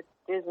trip to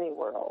Disney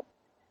World.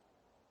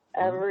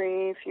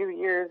 Every few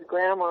years,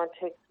 Grandma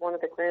takes one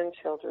of the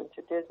grandchildren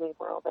to Disney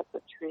World. That's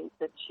a treat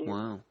that she,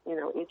 wow.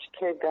 each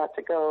kid got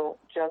to go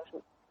just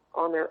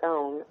on their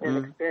own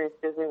and experience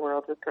Disney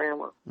World with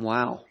Grandma.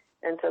 Wow.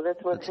 And so this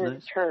was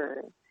his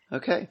turn.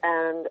 Okay.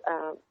 And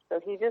so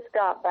he just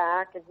got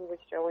back, and he was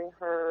showing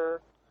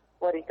her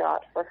what he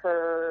got for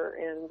her,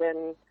 and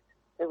then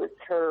it was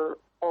her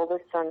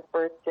oldest son's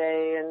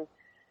birthday, and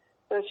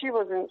so she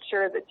wasn't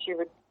sure that she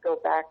would go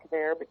back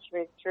there, but she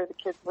made sure the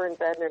kids were in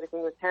bed and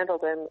everything was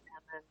handled, and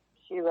then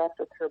she left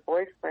with her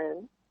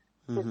boyfriend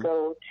to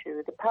go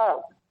to the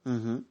pub.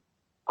 Mm-hmm.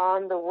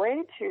 On the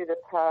way to the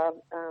pub,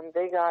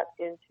 they got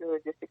into a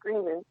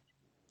disagreement,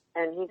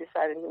 and he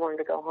decided he wanted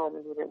to go home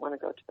and he didn't want to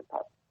go to the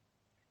pub.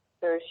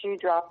 So she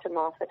dropped him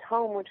off at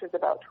home, which was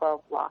about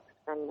 12 blocks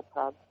from the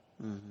pub.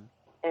 Mm-hmm.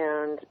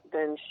 And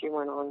then she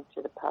went on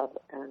to the pub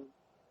and,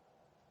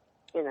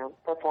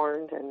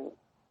 performed and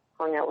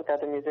hung out with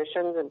other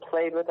musicians and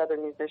played with other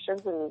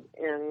musicians.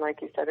 And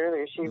like you said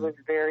earlier, she was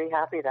very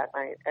happy that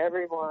night.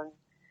 Everyone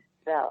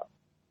that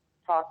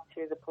talked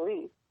to the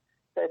police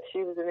said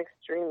she was in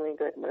extremely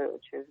good mood.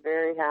 She was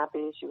very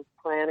happy. She was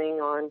planning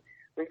on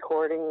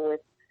recording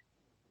with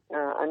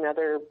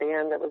another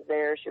band that was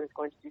there. She was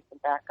going to do some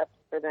backups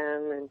for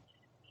them. And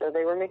so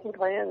they were making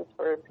plans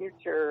for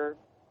future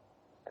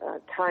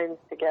times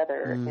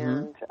together.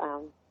 And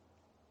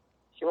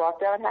she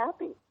walked out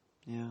happy.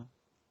 Yeah.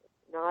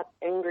 Not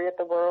angry at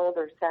the world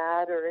or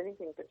sad or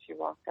anything, but she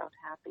walked out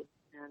happy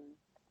and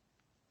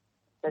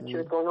that she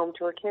was going home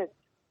to her kids.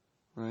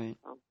 Right.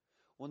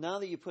 Well, now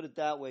that you put it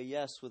that way,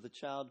 yes, with a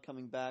child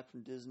coming back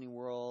from Disney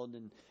World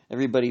and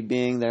everybody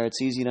being there,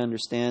 it's easy to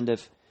understand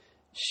if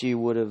she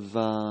would have,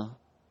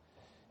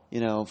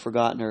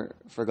 forgotten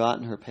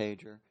her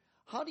pager.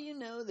 How do you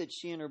know that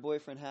she and her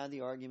boyfriend had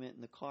the argument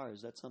in the car?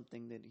 Is that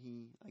something that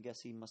he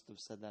must have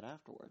said that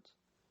afterwards?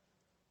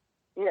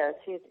 Yes,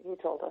 he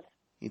told us.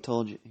 He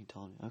told you.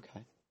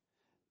 Okay.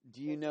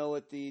 Do you know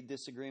what the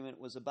disagreement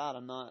was about?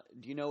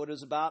 Do you know what it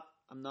was about?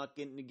 I'm not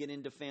getting to get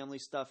into family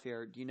stuff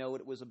here. Do you know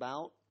what it was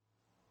about?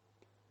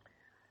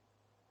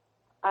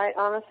 I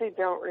honestly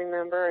don't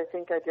remember. I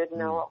think I did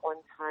know at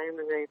one time,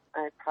 and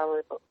I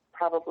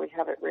probably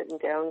have it written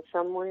down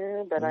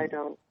somewhere, but I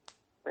don't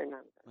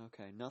remember.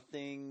 Okay,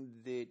 nothing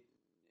that,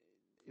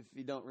 if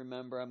you don't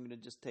remember, I'm going to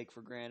just take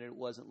for granted. It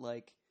wasn't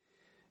like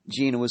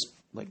Gina was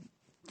like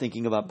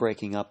thinking about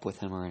breaking up with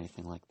him or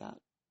anything like that.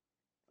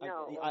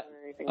 No, it wasn't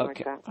anything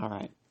like that. All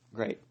right,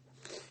 great.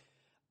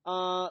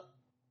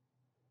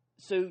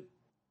 So,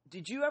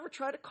 did you ever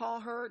try to call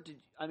her?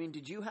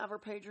 Did you have her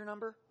pager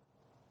number?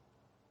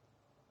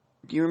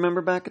 Do you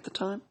remember back at the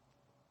time?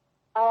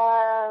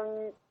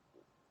 You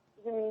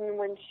mean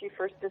when she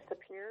first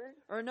disappeared?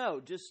 Or no,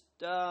 just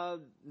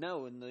no,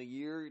 in the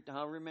year,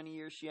 however many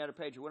years she had a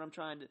pager.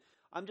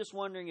 I'm just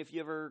wondering if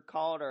you ever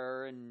called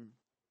her and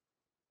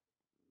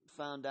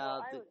found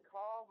out that... I would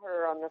call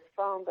her on the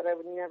phone, but I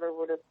never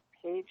would have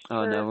paged her.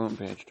 Oh, no, I wouldn't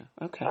paged her.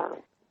 Okay.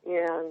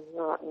 Yeah,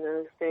 not in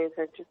those days.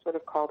 I just would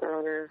have called her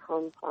on her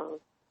home phone.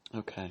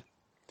 Okay.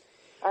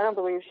 I don't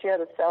believe she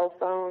had a cell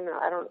phone.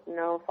 I don't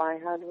know if I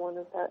had one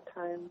at that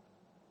time.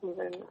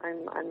 Even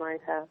I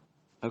might have.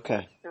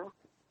 Okay. No.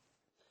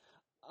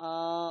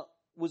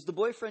 Was the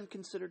boyfriend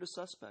considered a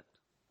suspect?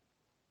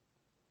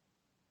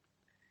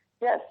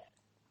 Yes.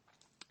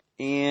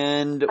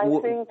 And I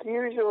think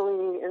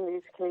usually in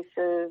these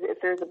cases, if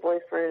there's a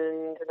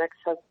boyfriend, an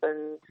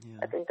ex-husband,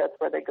 I think that's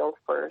where they go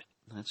first.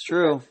 That's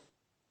true.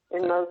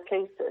 In most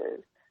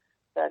cases,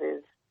 that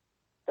is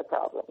the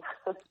problem.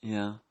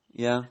 Yeah.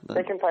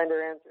 They can find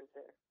their answers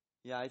there.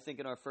 Yeah, I think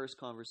in our first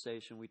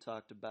conversation we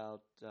talked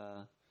about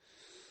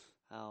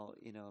how,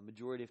 a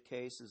majority of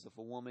cases, if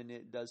a woman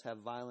does have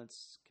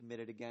violence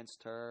committed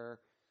against her,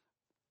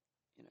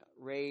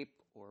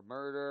 rape or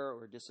murder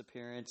or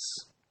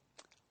disappearance,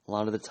 a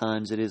lot of the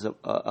times it is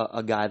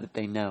a guy that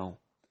they know.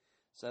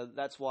 So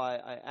that's why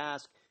I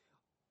ask,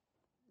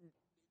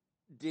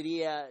 did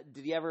he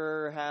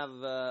ever have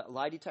a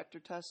lie detector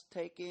test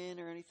taken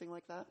or anything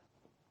like that?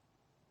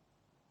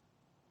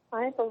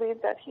 I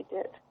believe that he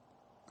did.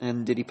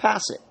 And did he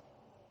pass it?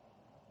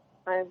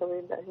 I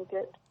believe that he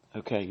did.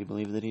 Okay, you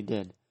believe that he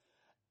did.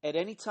 At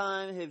any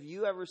time, have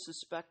you ever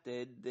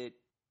suspected that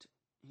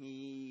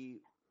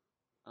he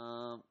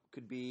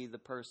could be the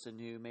person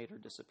who made her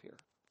disappear?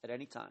 At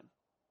any time?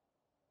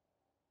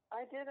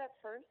 I did at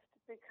first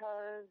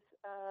because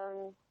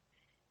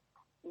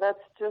that's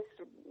just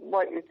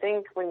what you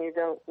think when you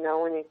don't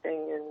know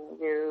anything, and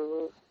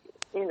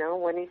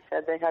when he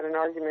said they had an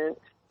argument.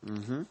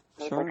 Mm-hmm.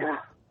 Sure. Like,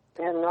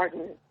 they had an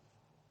argument.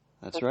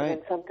 That's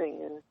right.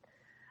 Something,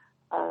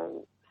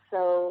 and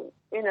so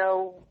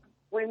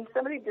when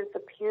somebody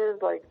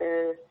disappears like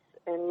this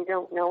and you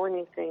don't know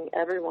anything,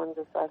 everyone's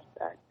a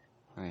suspect.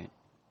 Right.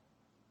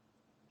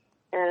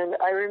 And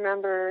I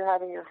remember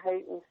having a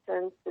heightened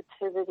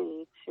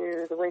sensitivity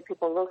to the way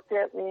people looked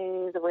at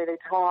me, the way they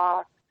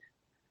talked,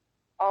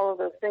 all of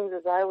those things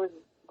as I was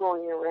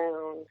going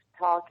around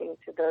talking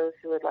to those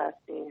who had last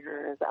seen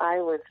her, as I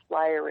was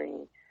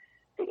flyering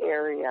the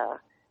area.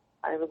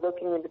 I was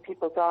looking into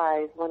people's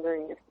eyes,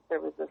 wondering if there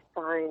was a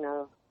sign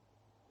of,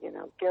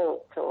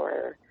 guilt,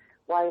 or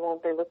why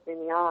won't they look me in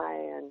the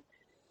eye? And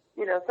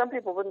some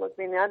people wouldn't look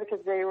me in the eye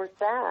because they were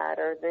sad,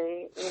 or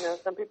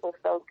some people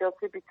felt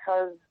guilty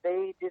because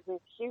they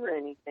didn't hear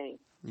anything.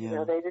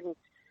 Yeah. They didn't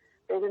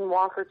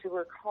walk her to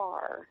her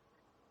car.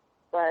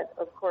 But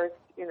of course,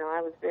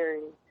 I was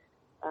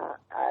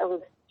I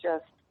was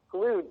just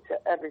glued to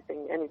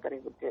everything anybody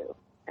would do,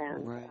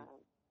 and right.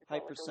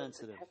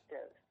 Hypersensitive.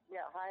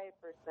 Yeah,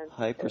 hypersensitive.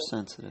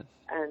 Hypersensitive.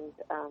 And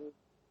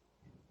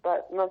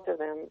but most of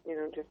them,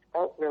 just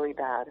felt really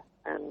bad,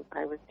 and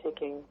I was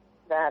taking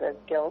that as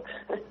guilt.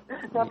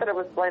 Not that I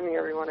was blaming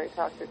everyone I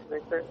talked to, because I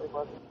certainly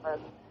wasn't,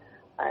 but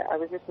I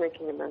was just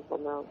making a mental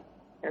note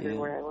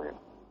everywhere I went.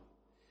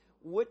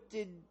 What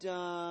did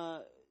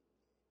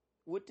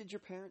your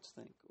parents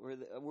think? Were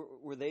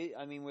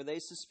they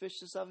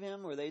suspicious of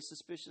him? Were they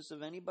suspicious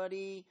of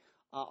anybody?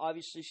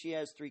 Obviously, she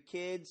has 3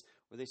 kids.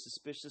 Were they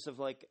suspicious of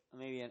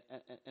maybe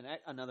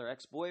another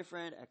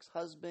ex-boyfriend,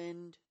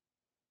 ex-husband?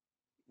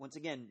 Once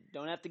again,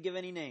 don't have to give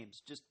any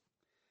names. Just,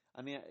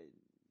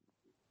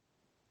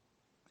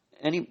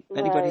 anybody.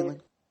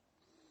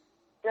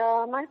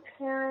 Right. My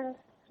parents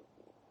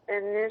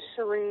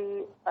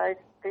initially, I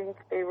think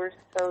they were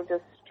so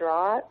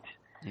distraught.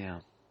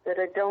 Yeah. That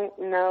I don't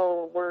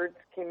know words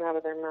came out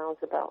of their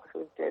mouths about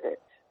who did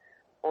it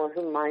or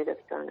who might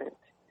have done it.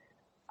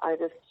 I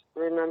just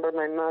remember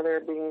my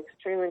mother being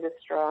extremely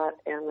distraught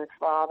and my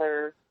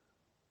father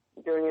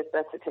doing his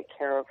best to take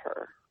care of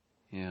her.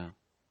 Yeah.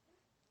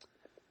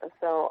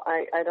 So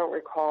I don't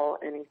recall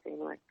anything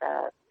like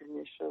that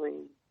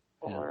initially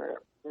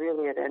or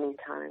really at any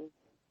time.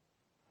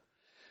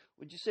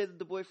 Would you say that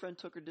the boyfriend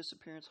took her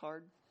disappearance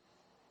hard?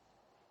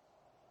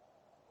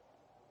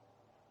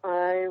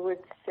 I would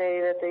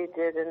say that they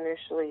did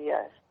initially,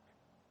 yes.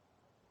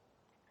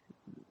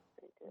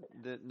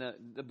 They did.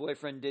 The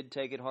boyfriend did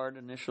take it hard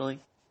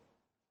initially?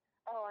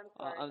 Oh, I'm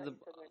sorry.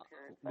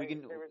 We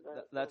can.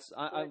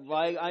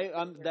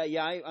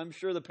 I'm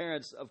sure the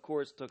parents, of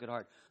course, took it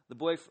hard.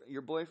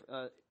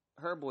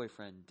 Her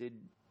boyfriend, did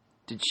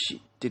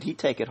he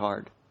take it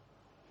hard?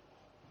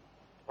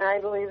 I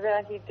believe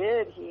that he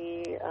did.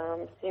 He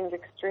seemed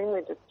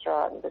extremely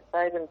distraught and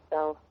beside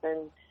himself,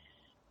 and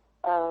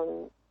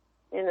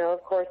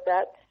of course,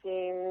 that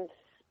seemed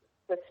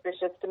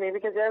suspicious to me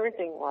because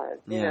everything was.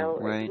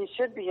 Right. He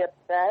should be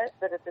upset,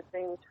 but at the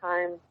same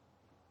time,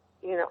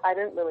 I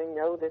didn't really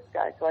know this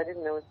guy, so I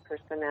didn't know his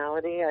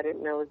personality. I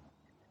didn't know his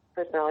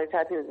personality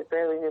type. He was a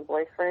fairly new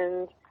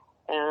boyfriend,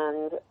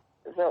 and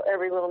so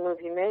every little move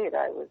he made,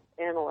 I was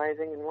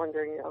analyzing and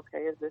wondering, okay,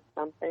 is this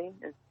something?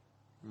 Is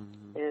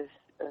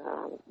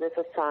this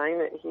a sign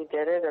that he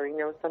did it, or he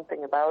knows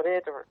something about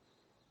it, or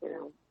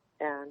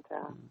and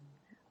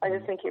I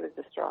just think he was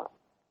distraught.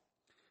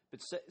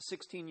 But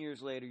 16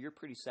 years later, you're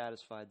pretty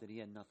satisfied that he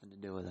had nothing to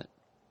do with it.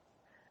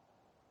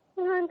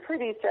 I'm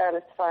pretty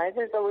satisfied.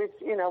 There's always,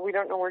 we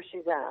don't know where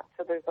she's at,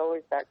 so there's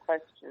always that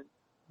question.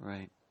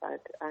 Right.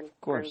 But I'm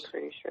pretty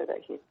sure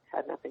that he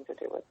had nothing to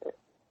do with it.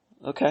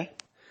 Okay.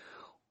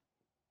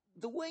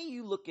 The way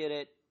you look at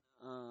it,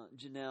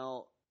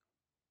 Janelle,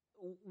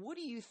 what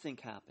do you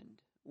think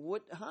happened?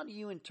 How do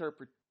you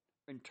interpret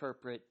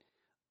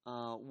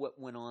what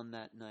went on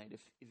that night?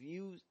 If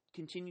you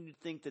continue to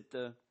think that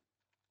the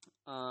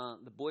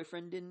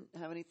boyfriend didn't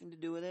have anything to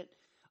do with it,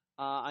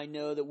 I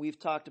know that we've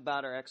talked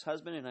about our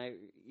ex-husband, and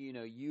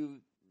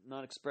you've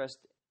not expressed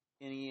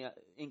any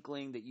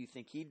inkling that you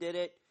think he did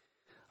it.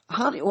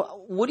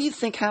 What do you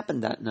think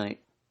happened that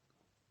night?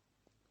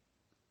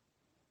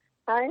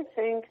 I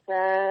think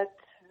that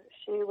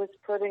she was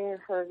putting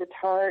her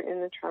guitar in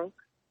the trunk,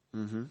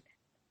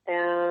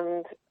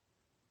 and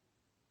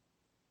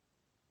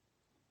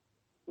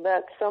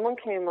that someone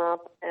came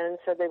up and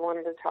said they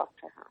wanted to talk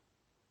to her.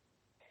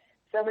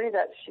 Somebody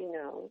that she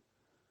knows.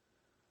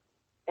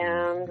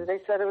 And they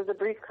said it was a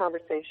brief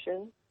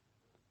conversation.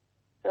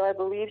 So I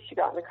believe she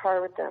got in the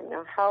car with them.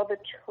 Now, how the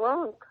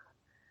trunk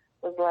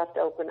was left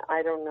open,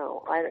 I don't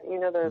know.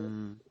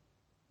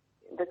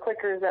 The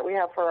clickers that we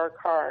have for our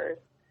cars,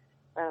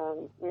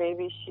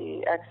 maybe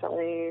she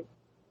accidentally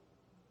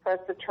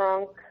pressed the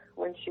trunk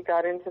when she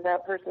got into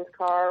that person's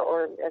car,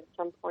 or at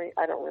some point,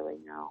 I don't really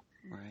know.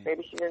 Right.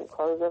 Maybe she didn't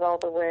close it all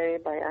the way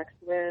by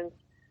accident.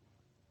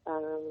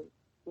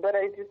 But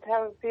I just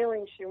have a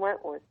feeling she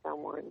went with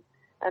someone.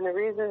 And the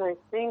reason I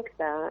think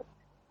that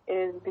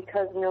is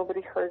because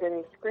nobody heard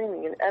any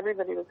screaming, and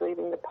everybody was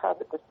leaving the pub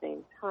at the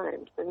same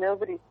time. So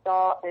nobody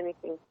saw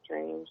anything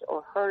strange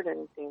or heard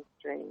anything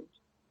strange.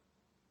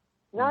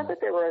 Not that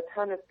there were a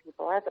ton of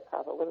people at the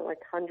pub. It wasn't like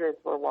hundreds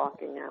were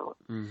walking out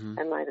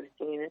and might have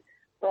seen it.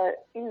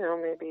 But,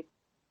 maybe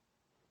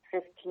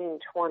 15,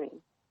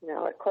 20.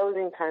 At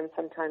closing time,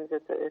 sometimes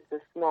it's a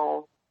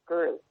small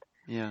group.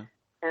 Yeah.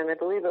 And I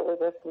believe it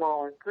was a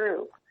smaller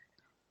group.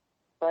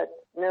 But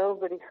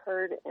nobody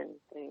heard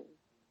anything.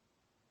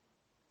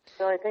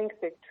 So I think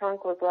the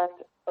trunk was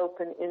left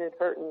open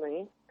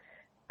inadvertently,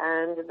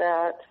 and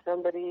that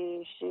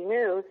somebody she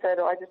knew said,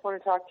 I just want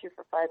to talk to you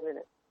for 5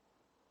 minutes.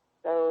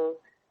 So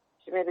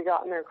she maybe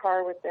got in their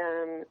car with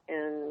them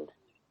and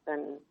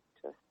then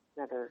just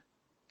never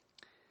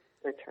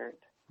returned.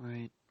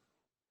 Right.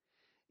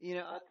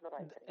 That's what I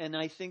think. And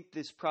I think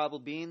this probably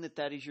being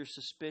that is your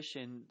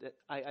suspicion, that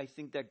I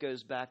think that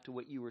goes back to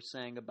what you were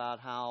saying about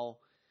how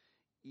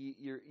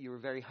you're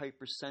very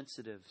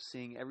hypersensitive,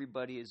 seeing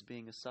everybody as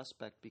being a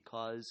suspect,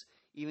 because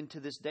even to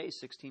this day,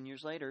 16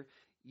 years later,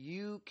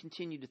 you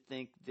continue to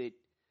think that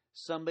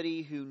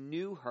somebody who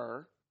knew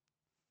her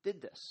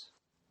did this.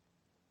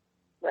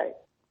 Right.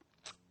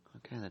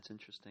 Okay, that's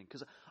interesting.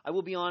 Because I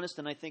will be honest,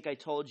 and I think I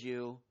told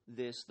you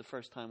this the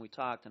first time we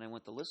talked, and I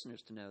want the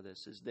listeners to know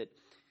this, is that,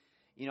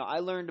 I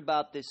learned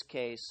about this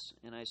case,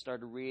 and I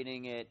started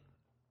reading it.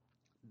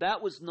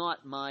 That was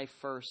not my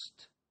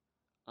first,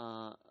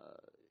 my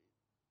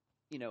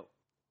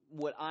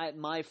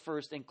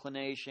first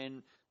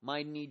inclination,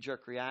 my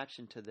knee-jerk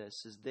reaction to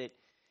this is that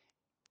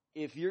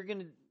if you're going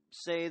to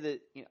say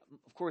that,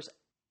 of course,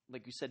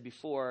 like you said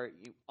before,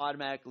 you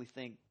automatically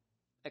think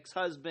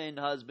ex-husband,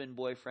 husband,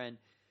 boyfriend.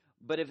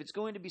 But if it's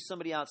going to be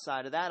somebody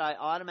outside of that, I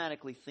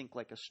automatically think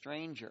like a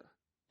stranger.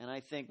 And I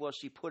think, well,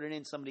 she put it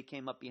in, somebody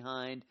came up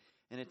behind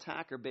and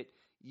attacked her. But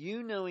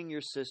you knowing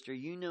your sister,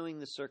 you knowing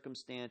the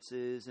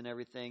circumstances and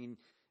everything,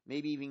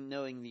 maybe even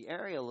knowing the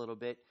area a little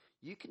bit,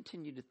 you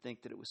continue to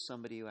think that it was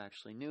somebody who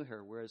actually knew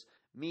her. Whereas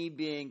me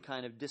being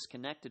kind of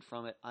disconnected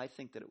from it, I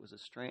think that it was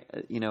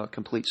a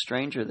complete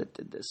stranger that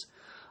did this.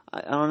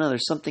 I don't know.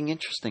 There's something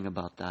interesting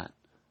about that.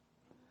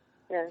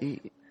 Yeah.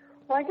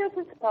 Well, I guess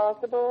it's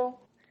possible.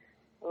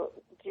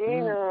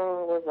 Gina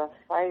was a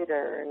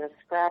fighter and a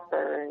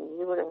scrapper, and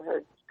you would have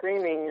heard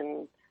screaming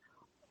and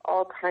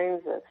all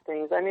kinds of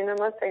things. I mean,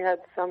 unless they had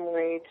some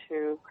way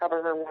to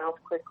cover her mouth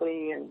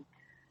quickly and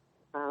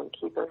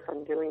keep her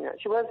from doing that.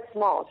 She was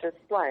small. She was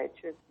slight.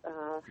 She was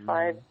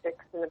 5'6",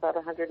 and about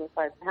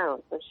 105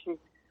 pounds. So she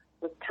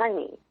was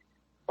tiny,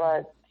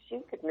 but she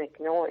could make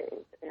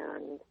noise,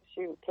 and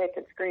she would kick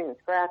and scream and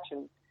scratch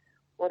and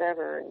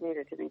whatever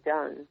needed to be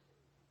done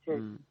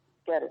to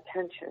get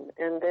attention.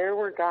 And there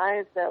were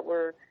guys that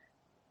were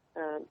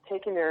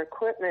taking their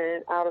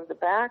equipment out of the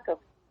back of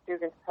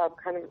Dugan's Pub,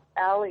 kind of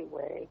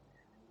alleyway,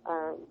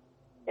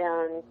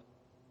 and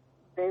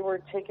they were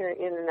taking it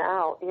in and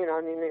out.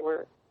 They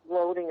were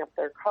loading up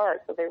their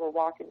cart, so they were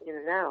walking in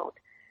and out,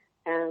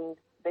 and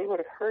they would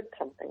have heard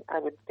something, I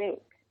would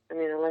think.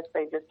 Unless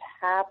they just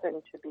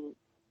happened to be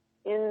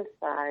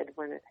inside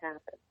when it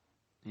happened.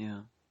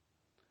 Yeah.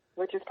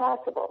 Which is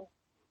possible.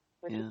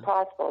 It's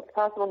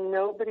possible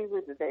nobody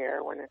was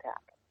there when it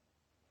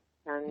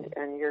happened.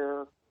 And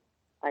your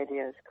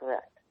idea is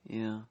correct.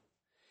 Yeah.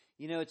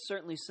 It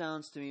certainly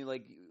sounds to me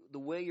like the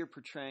way you're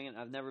portraying it,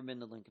 I've never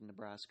been to Lincoln,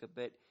 Nebraska,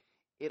 but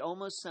it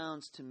almost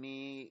sounds to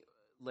me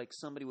like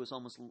somebody was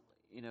almost,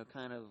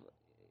 kind of,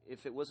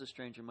 if it was a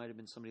stranger, might have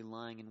been somebody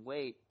lying in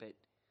wait, but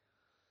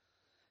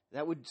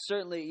that would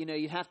certainly,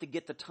 you'd have to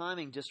get the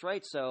timing just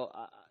right. So,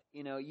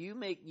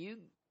 you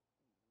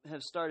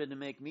have started to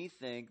make me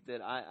think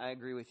that I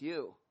agree with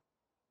you,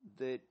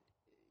 that,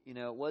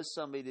 it was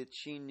somebody that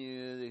she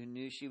knew, who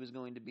knew she was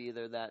going to be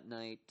there that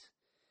night,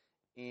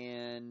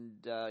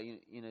 and,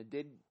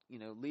 did,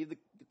 leave the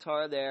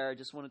guitar there,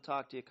 just want to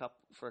talk to you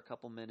for a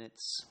couple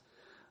minutes,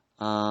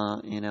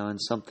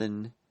 and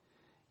something,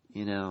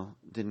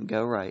 didn't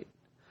go right.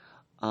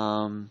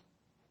 Do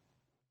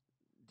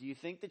you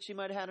think that she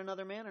might have had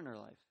another man in her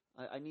life?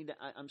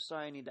 I'm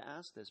sorry I need to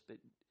ask this, but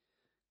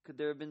could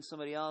there have been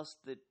somebody else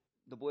that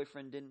the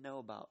boyfriend didn't know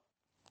about?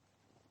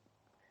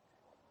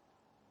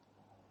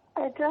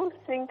 I don't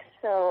think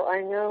so.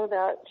 I know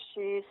that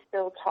she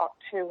still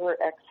talked to her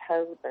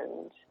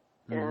ex-husband,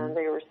 and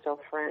they were still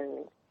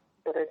friends,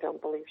 but I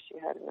don't believe she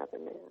had another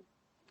man.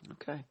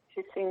 Okay.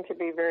 She seemed to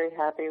be very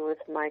happy with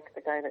Mike,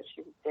 the guy that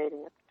she was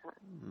dating at the time.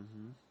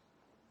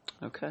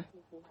 Mm-hmm. Okay.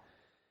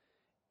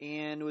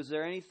 And was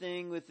there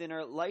anything within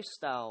her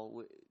lifestyle?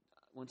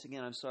 Once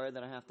again, I'm sorry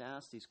that I have to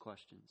ask these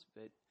questions,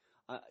 but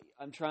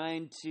I'm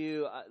trying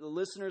to the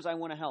listeners. I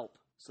want to help,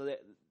 so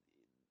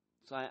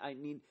I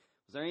need.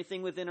 Was there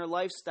anything within her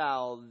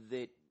lifestyle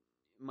that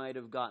might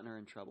have gotten her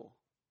in trouble?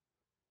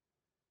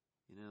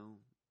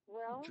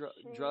 Well,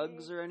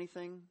 drugs or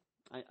anything?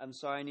 I'm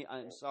sorry.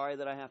 I'm sorry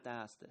that I have to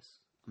ask this.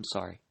 I'm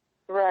sorry.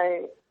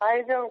 Right.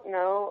 I don't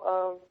know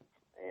of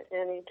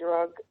any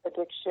drug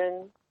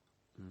addiction.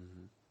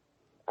 Mm-hmm.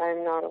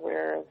 I'm not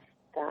aware of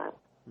that.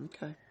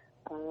 Okay.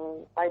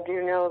 I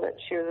do know that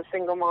she was a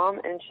single mom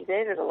and she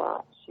dated a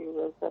lot. She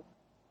was a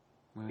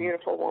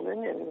beautiful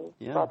woman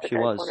and thought the guy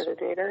wanted to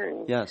date her.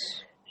 And yes.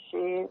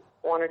 She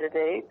wanted to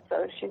date,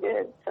 so she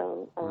did.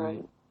 So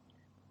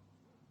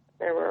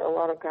there were a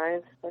lot of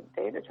guys that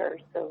dated her.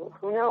 So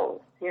who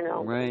knows?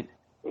 Right.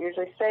 They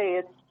usually say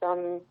it's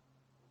some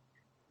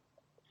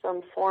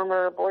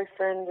former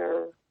boyfriend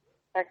or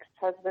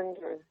ex-husband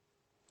or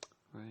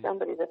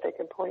somebody that they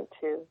can point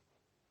to.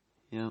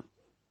 Yeah.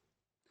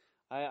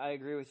 I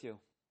agree with you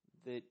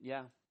that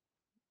you're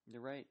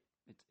right.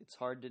 It's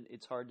hard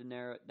to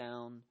narrow it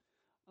down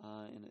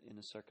in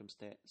a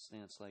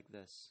circumstance like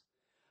this.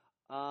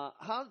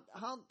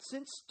 How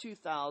since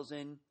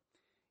 2000,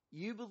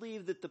 you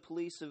believe that the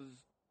police have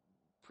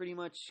pretty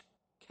much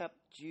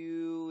kept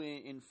you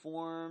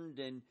informed,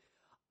 and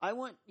I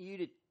want you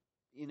to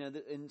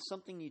and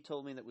something you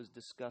told me that was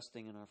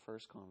disgusting in our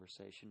first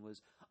conversation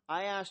was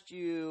I asked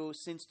you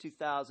since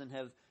 2000,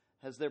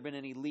 has there been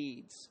any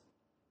leads?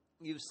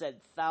 You've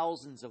said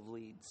thousands of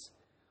leads.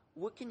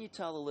 What can you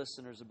tell the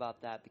listeners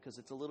about that? Because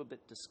it's a little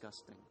bit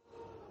disgusting.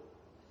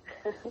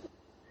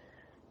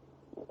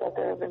 That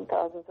there have been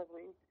thousands of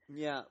leads?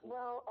 Yeah.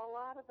 Well, a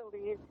lot of the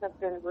leads have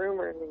been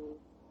rumor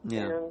leads.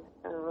 Yeah.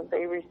 And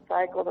they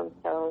recycle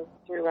themselves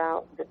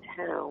throughout the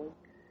town.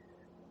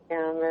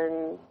 And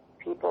then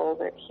people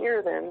that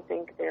hear them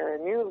think they're a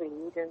new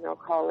lead and they'll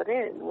call it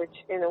in,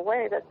 which in a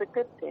way that's a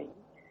good thing.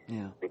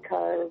 Yeah.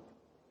 Because,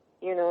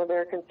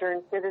 they're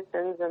concerned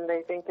citizens and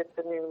they think it's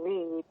a new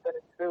lead, but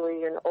it's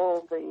really an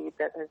old lead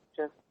that has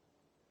just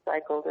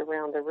cycled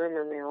around the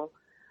rumor mill.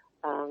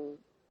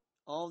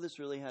 All this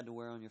really had to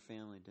wear on your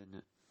family, didn't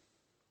it?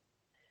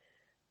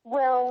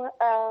 Well,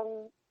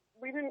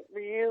 we didn't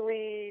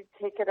really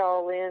take it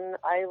all in.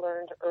 I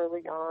learned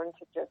early on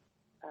to just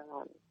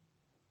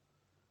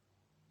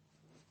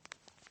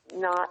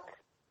not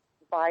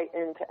buy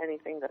into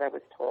anything that I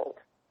was told.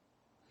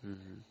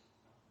 Mm-hmm.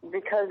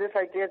 Because if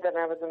I did, then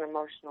I was an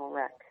emotional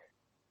wreck.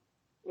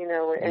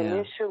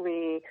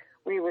 Initially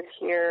we would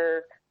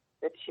hear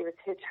that she was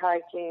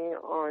hitchhiking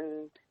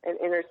on an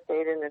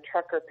interstate and a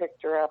trucker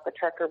picked her up. A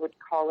trucker would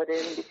call it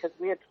in because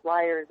we had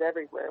flyers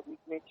everywhere. We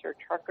made sure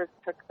truckers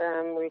took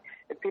them.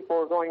 If people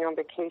were going on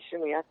vacation,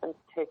 we asked them to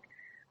take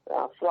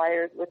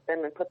flyers with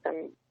them and put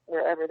them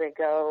wherever they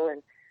go.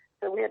 And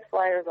so we had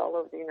flyers all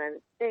over the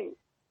United States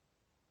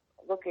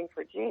looking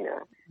for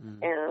Gina.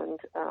 Mm. And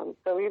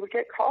so we would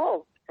get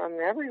calls from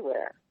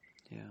everywhere.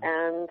 Yeah.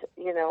 And,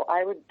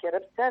 I would get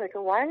upset. I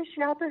go, why is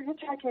she out there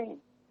hitchhiking?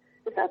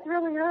 If that's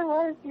really her,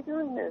 why is she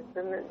doing this?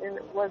 And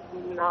it was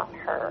not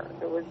her.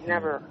 It was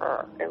never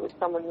her. It was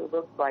someone who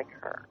looked like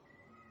her.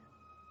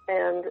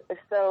 And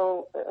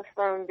so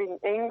from being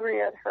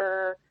angry at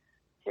her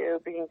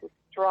to being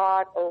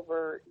distraught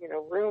over,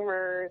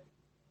 rumors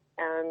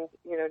and,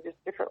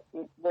 just different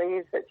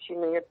ways that she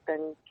may have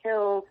been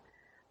killed,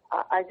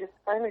 I just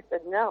finally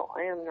said, no,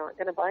 I am not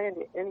going to buy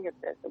into any of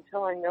this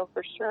until I know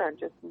for sure. I'm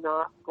just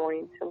not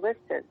going to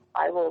listen.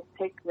 I will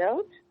take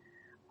note.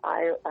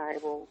 I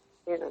will,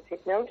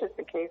 take note just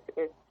in case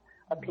it's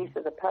a piece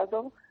of the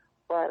puzzle,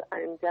 but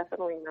I'm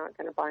definitely not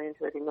going to buy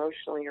into it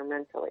emotionally or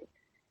mentally.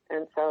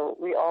 And so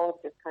we all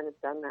have just kind of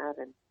done that,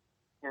 and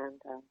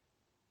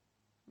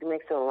it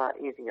makes it a lot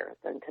easier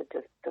than to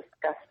just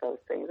discuss those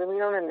things. And we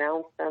don't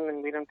announce them,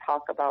 and we don't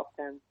talk about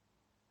them.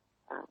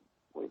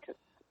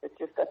 It's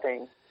just a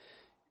thing.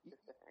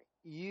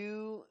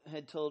 You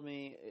had told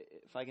me,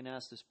 if I can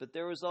ask this, but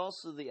there was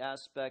also the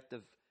aspect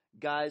of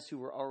guys who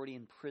were already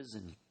in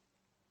prison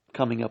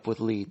coming up with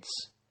leads.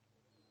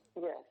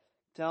 Yes.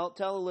 Tell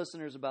the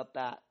listeners about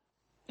that,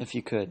 if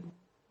you could.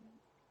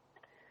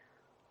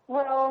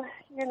 Well,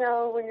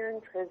 when you're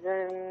in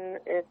prison,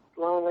 it's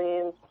lonely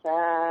and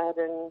sad,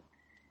 and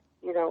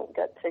you don't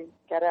get to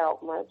get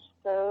out much.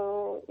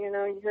 So, you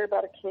hear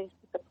about a case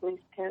that the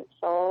police can't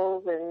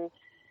solve, and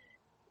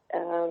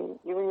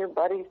you and your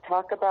buddies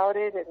talk about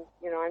it, and,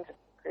 I'm just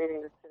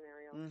creating this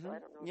scenario, so I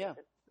don't know if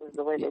it was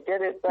the way they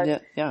did it, but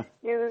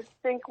you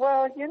think,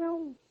 well,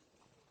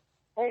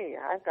 hey,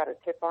 I've got a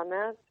tip on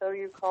that, so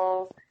you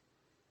call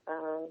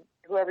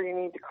whoever you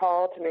need to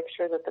call to make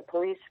sure that the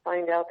police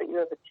find out that you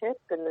have a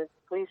tip, and the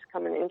police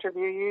come and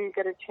interview you. You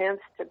get a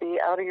chance to be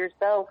out of your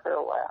cell for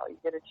a while. You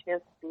get a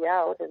chance to be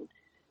out, and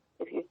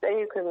if you say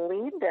you can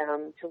lead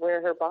them to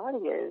where her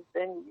body is,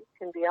 then you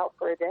can be out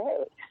for a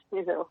day,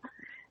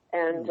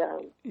 And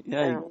so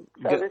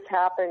this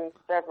happened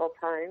several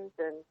times,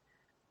 and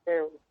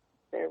there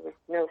was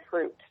no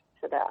fruit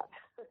to that.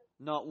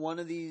 Not one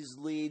of these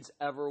leads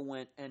ever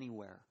went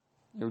anywhere.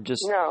 They were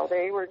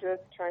they were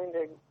just trying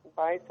to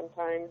buy some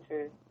time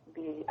to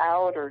be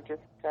out, or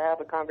just to have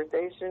a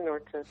conversation, or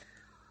to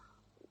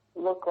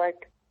look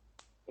like,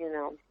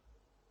 they're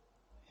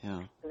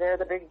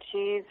the big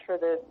cheese for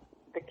the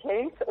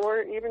case,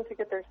 or even to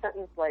get their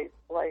sentence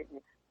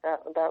lightened.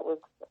 That was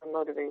a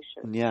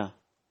motivation. Yeah.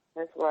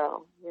 As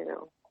well, if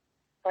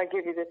I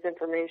give you this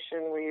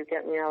information, will you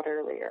get me out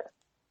earlier,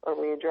 or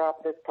will you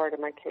drop this part of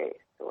my case,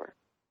 or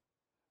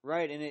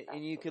right?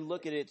 And you can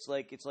look at it. It's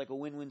like a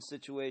win-win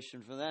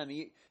situation for them,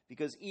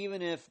 because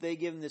even if they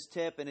give them this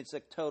tip and it's a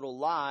total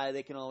lie,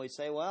 they can always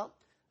say, "Well,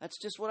 that's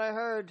just what I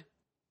heard.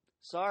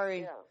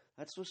 Sorry,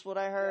 that's just what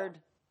I heard."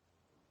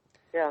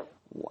 Yeah.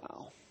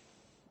 Wow.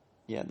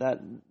 Yeah,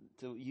 that,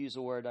 to use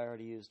a word I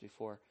already used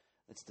before.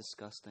 It's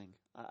disgusting.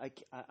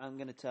 I'm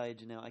going to tell you,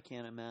 Janelle, I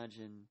can't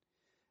imagine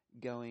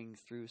going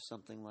through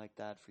something like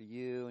that for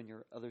you and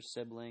your other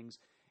siblings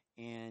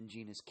and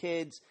Gina's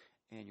kids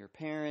and your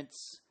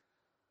parents.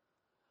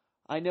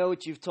 I know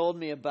what you've told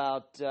me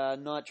about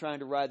not trying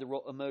to ride the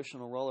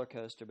emotional roller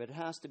coaster, but it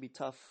has to be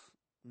tough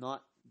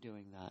not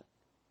doing that.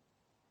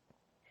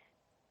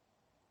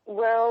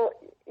 Well,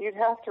 you'd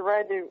have to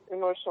ride the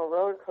emotional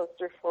roller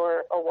coaster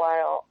for a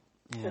while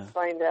to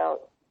find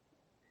out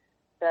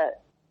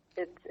that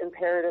it's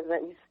imperative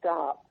that you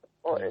stop,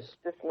 or it's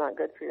just not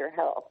good for your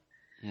health.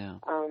 Yeah.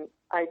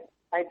 I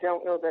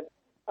don't know that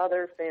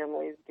other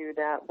families do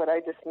that, but I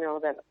just know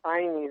that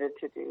I needed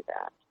to do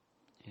that.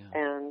 Yeah.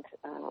 And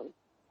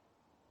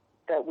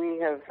that we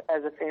have,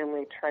 as a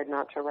family, tried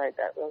not to ride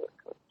that roller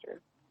coaster.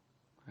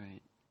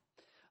 Right.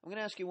 I'm going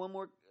to ask you one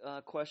more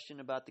question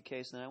about the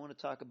case, and then I want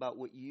to talk about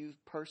what you've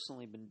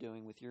personally been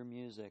doing with your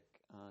music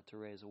to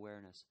raise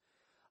awareness.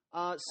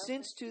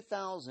 Since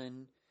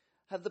 2000,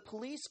 have the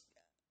police,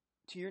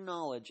 to your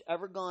knowledge,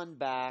 ever gone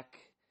back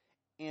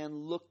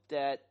and looked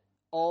at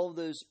all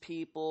those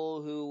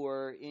people who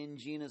were in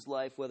Gina's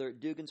life, whether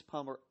at Dugan's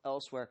Pub or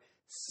elsewhere,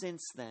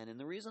 since then? And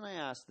the reason I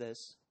ask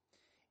this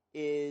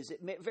is it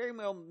very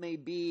well may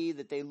be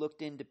that they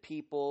looked into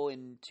people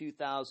in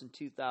 2000,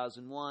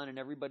 2001, and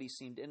everybody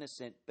seemed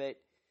innocent. But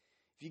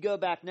if you go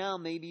back now,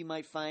 maybe you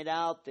might find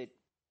out that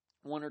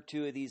one or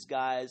two of these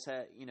guys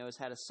has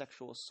had a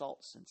sexual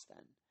assault since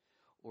then,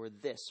 or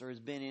has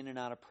been in and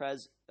out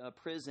of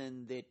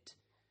prison that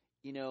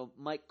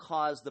might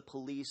cause the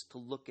police to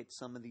look at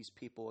some of these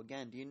people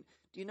again. Do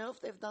you know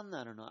if they've done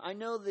that or not? I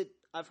know that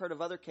I've heard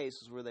of other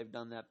cases where they've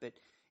done that, but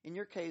in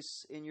your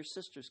case, in your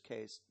sister's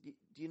case,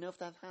 do you know if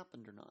that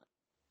happened or not?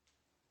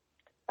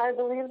 I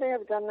believe they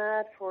have done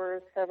that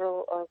for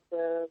several of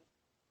the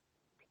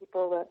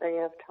people that they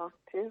have talked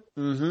to,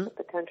 the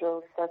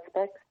potential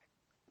suspects.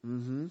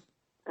 Mm-hmm.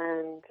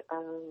 And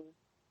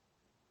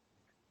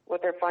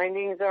what their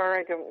findings are,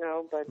 I don't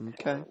know, but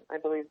I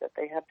believe that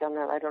they have done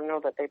that. I don't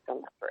know that they've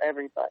done that for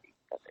everybody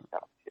that they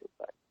talked to,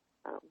 but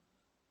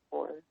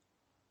for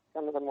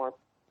some of the more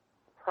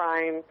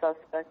prime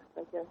suspects,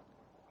 I guess.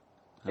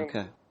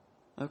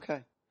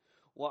 Okay.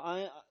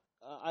 Well,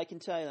 I can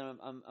tell you that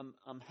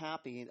I'm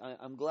happy.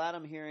 I'm glad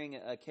I'm hearing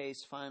a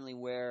case finally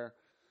where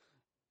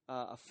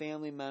a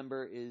family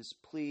member is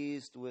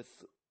pleased with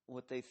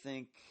what they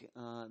think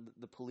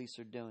the police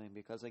are doing,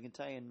 because I can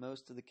tell you in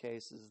most of the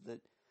cases that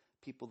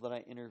people that I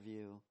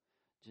interview,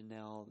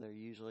 Janelle, they're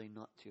usually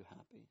not too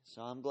happy.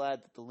 So I'm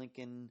glad that the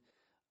Lincoln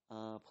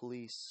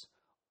police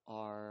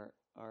are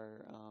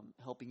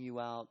helping you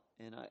out,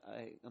 and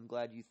I'm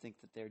glad you think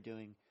that they're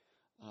doing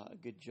a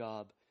good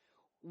job.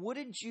 What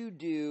did you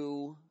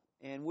do,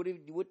 and what do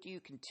you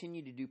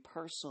continue to do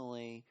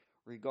personally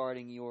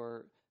regarding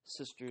your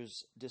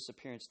sister's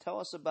disappearance? Tell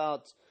us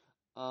about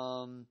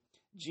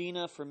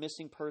Gina for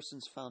Missing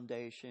Persons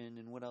Foundation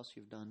and what else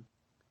you've done.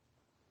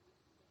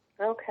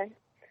 Okay.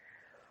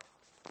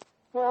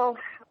 Well,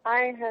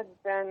 I had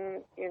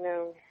been,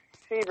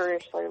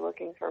 feverishly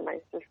looking for my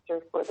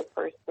sister for the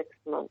first 6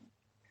 months.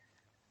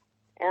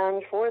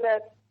 And for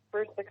that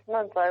first 6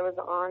 months, I was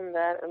on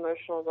that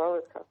emotional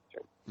roller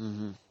coaster.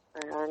 Mm-hmm.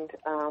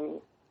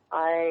 And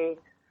I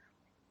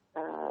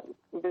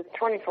was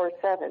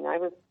 24/7. I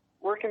was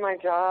working my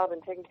job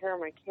and taking care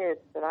of my kids,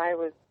 but I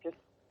was just,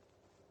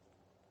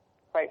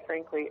 quite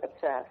frankly,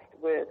 obsessed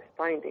with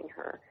finding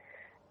her.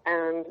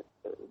 And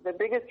the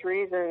biggest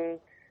reason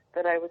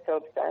that I was so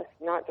obsessed,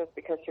 not just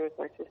because she was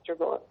my sister,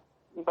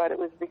 but it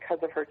was because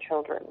of her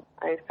children.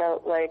 I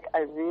felt like I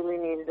really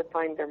needed to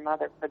find their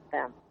mother for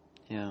them.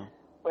 Yeah.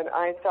 When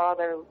I saw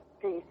their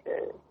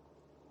faces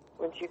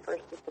when she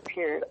first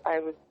disappeared,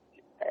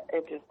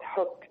 it just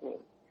hooked me.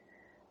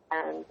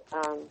 And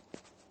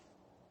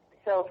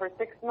so for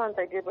 6 months,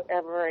 I did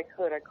whatever I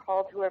could. I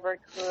called whoever I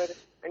could.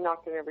 I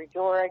knocked on every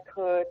door I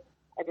could.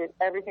 I did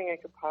everything I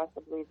could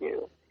possibly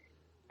do.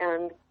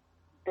 And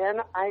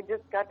then I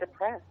just got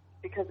depressed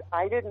because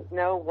I didn't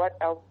know what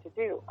else to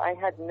do. I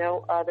had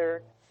no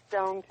other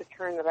stone to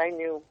turn that I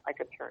knew I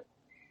could turn.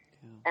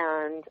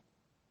 Yeah. And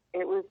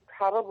it was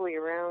probably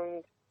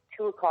around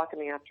 2 o'clock in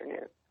the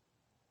afternoon.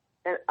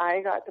 And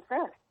I got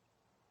depressed.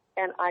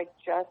 And I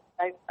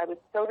was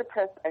so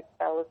depressed I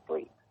fell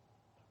asleep.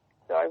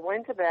 So I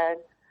went to bed,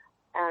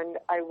 and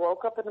I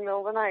woke up in the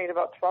middle of the night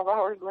about 12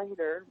 hours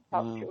later,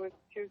 about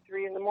 2,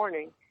 3 in the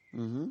morning.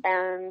 Mm-hmm.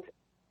 And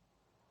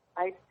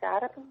I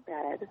sat up in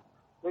bed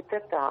with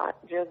the thought,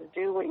 just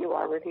do what you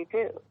already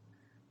do.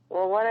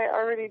 Well, what I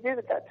already did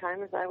at that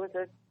time is I was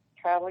a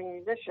traveling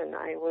musician.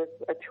 I was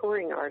a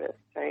touring artist.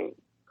 I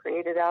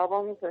created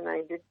albums, and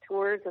I did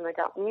tours, and I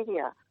got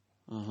media.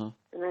 Mm-hmm.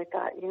 And I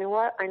thought, you know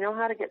what? I know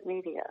how to get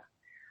media.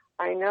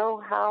 I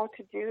know how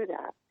to do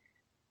that.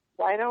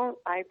 Why don't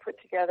I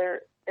put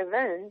together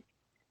events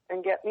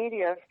and get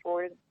media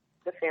for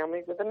the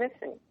families of the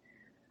missing?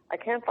 I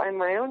can't find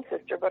my own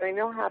sister, but I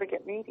know how to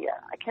get media.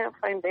 I can't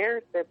find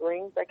their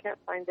siblings. I can't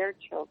find their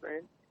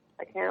children.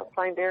 I can't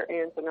find their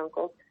aunts and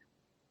uncles,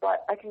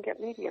 but I can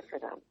get media for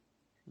them.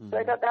 Mm-hmm. So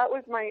I thought that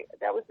was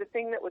the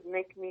thing that would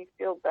make me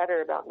feel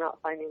better about not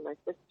finding my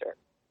sister.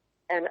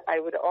 And I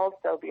would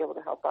also be able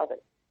to help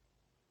others.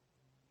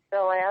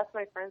 So I asked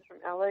my friends from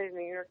LA and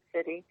New York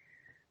City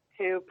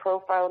to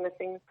profile a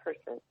missing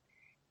person.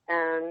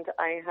 And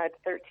I had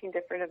 13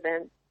 different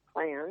events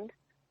planned.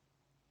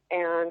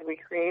 And we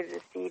created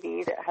a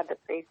CD that had the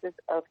faces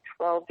of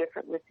 12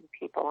 different missing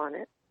people on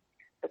it.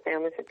 The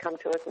families had come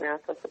to us and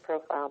asked us to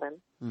profile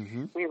them.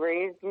 Mm-hmm. We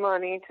raised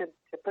money to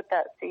put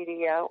that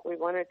CD out. We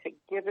wanted to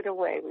give it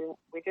away.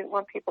 We didn't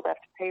want people to have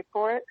to pay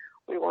for it.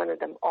 We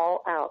wanted them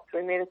all out. So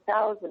we made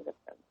 1,000 of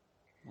them.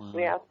 Wow.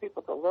 We asked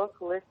people to look,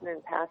 listen,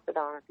 and pass it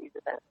on at these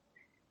events.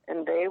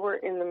 And they were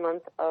in the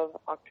month of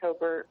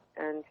October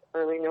and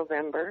early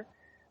November,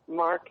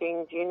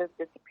 marking Gina's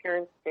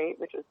disappearance date,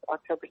 which was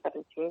October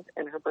 17th,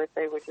 and her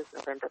birthday, which is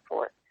November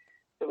 4th.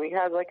 So we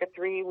had like a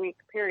 3-week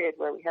period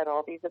where we had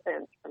all these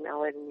events from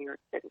LA to New York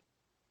City.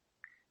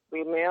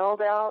 We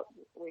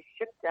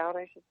shipped out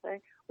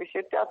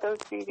those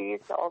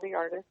CDs to all the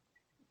artists.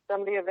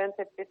 Some of the events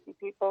had 50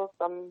 people,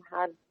 some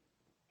had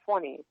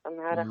 20, some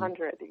had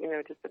 100,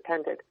 just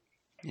depended.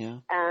 Yeah.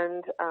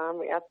 And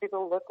we asked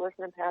people to look,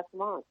 listen, and pass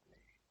them on.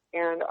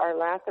 And our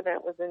last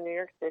event was in New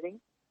York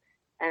City.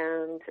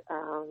 And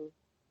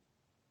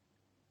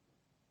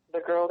the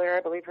girl there,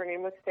 I believe her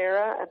name was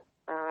Sarah.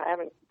 I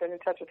haven't been in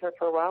touch with her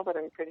for a while, but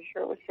I'm pretty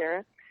sure it was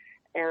Sarah.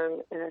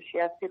 And she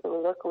asked people to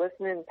look,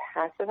 listen, and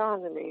pass it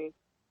on. And they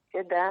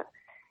did that.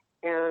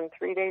 And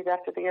 3 days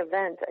after the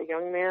event, a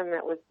young man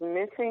that was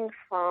missing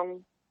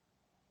from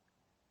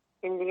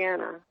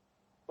Indiana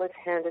was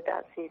handed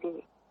that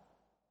CD.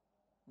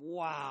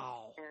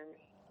 Wow. And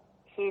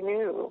he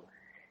knew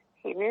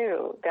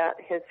that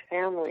his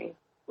family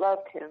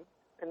loved him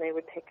and they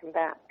would take him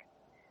back.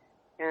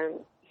 And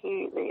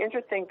the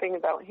interesting thing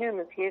about him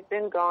is he had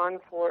been gone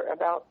for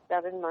about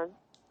 7 months.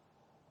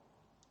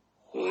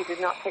 He did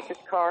not take his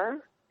car.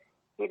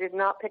 He did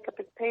not pick up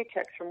his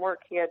paychecks from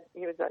work. He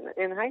was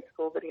in high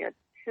school, but he had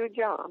 2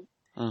 jobs,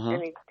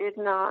 and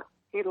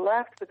he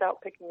left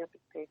without picking up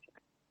his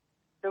paycheck.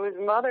 So his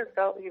mother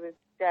felt he was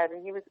dead,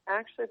 and he was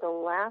actually the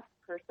last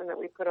person that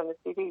we put on the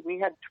CD. We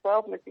had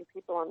 12 missing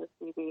people on the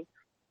CD,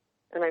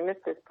 and I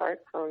missed this part,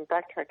 so I'm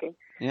backtracking.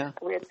 Yeah.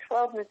 We had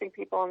 12 missing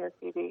people on the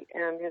CD,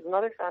 and his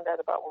mother found out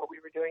about what we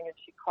were doing, and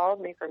she called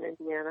me from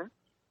Indiana,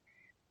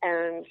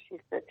 and she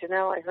said,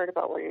 Janelle, I heard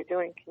about what you're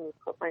doing. Can you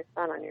put my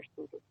son on your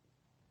CD?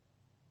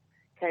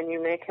 Can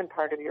you make him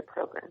part of your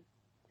program?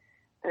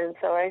 And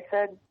so I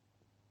said,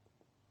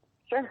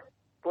 sure.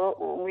 Well,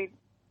 we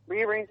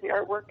rearranged the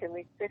artwork and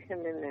we fit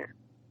him in there.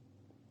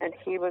 And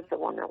he was the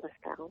one that was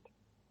found.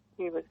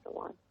 He was the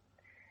one.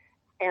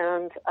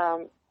 And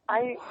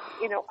I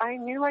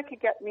knew I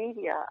could get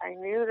media. I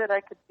knew that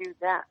I could do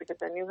that because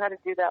I knew how to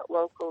do that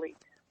locally.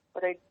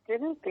 But I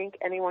didn't think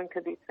anyone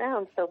could be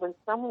found. So when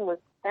someone was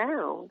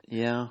found,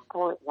 I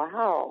went,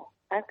 wow,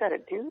 I've got to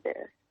do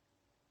this.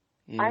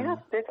 Yeah. I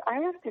have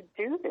to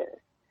do this.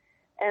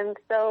 And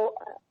so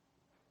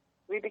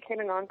we became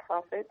a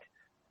nonprofit.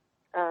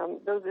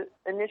 Those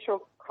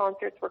initial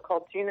concerts were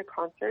called Gina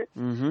Concerts.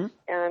 Mm-hmm.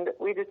 And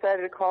we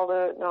decided to call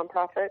the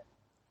nonprofit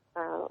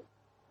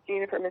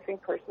Gina for Missing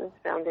Persons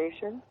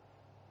Foundation.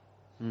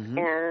 Mm-hmm.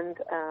 And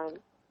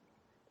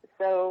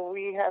so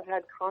we have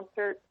had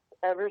concerts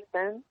ever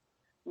since,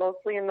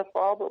 mostly in the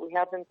fall, but we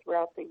have them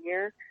throughout the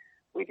year.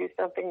 We do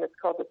something that's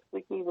called the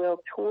Squeaky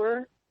Wheel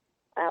Tour.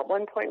 At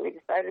one point, we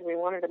decided we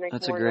wanted to make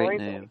That's more a great noise.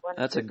 name. We wanted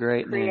That's to a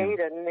great create name.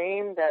 a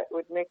name that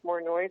would make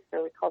more noise,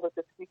 so we called it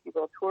the Squeaky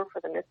Wheel Tour for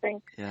the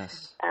Missing.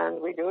 Yes.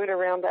 And we do it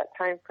around that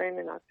time frame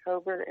in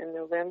October and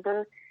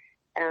November.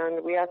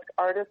 And we ask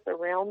artists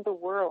around the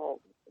world.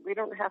 We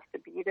don't have to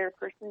be there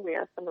personally. We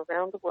ask them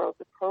around the world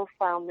to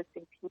profile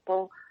missing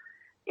people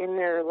in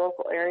their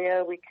local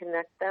area. We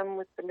connect them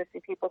with the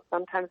missing people,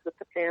 sometimes with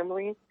the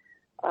families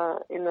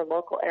in the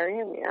local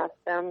area, and we ask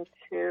them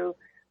to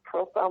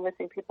profile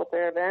missing people at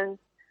their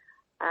events,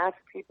 ask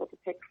people to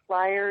take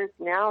flyers.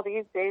 Now,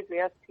 these days, we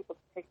ask people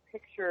to take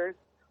pictures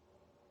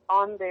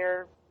on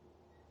their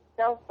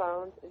cell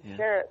phones and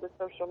share it with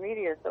social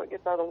media, so it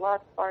gets out a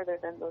lot farther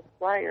than those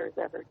flyers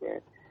ever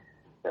did.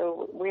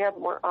 So we have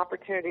more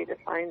opportunity to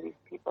find these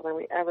people than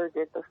we ever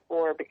did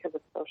before because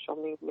of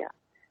social media.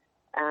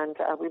 And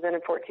we've been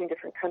in 14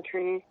 different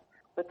countries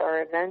with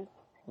our events.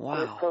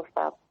 Wow. We've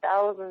profiled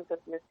thousands of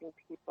missing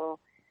people.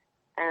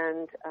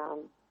 And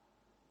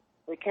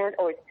we can't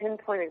always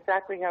pinpoint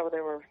exactly how they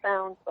were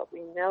found, but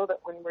we know that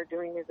when we're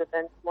doing these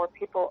events, more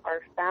people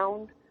are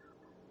found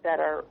that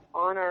are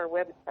on our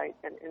website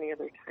than any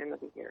other time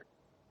of the year.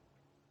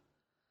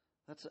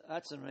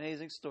 That's an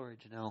amazing story,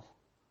 Janelle.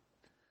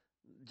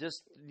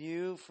 Just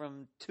you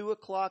from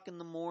 2:00 in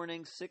the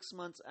morning, 6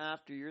 months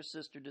after your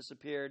sister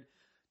disappeared,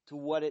 to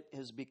what it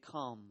has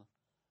become.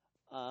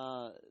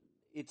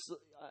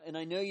 And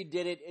I know you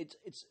did it.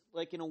 It's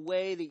like in a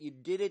way that you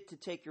did it to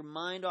take your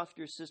mind off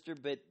your sister,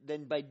 but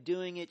then by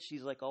doing it,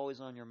 she's like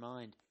always on your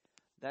mind.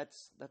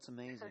 That's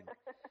amazing.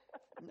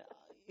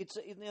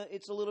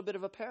 It's a little bit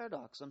of a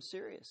paradox. I'm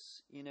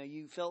serious.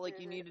 You felt like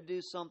you needed to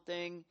do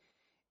something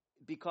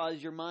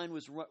because your mind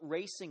was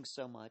racing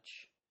so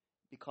much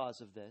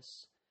because of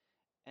this,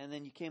 and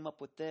then you came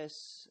up with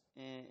this,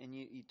 and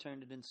you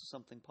turned it into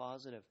something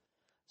positive.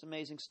 It's an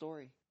amazing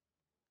story.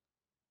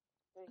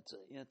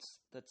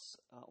 That's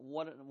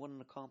what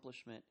an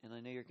accomplishment, and I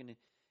know you're going to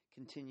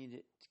continue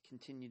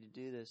to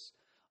do this.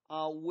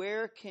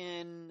 Where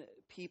can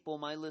people,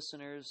 my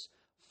listeners,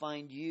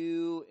 find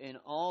you and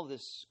all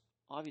this?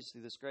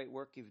 Obviously, this great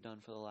work you've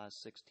done for the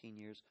last 16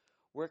 years.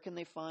 Where can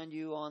they find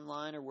you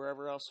online or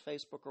wherever else,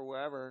 Facebook or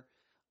wherever?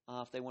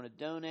 If they want to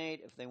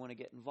donate, if they want to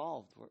get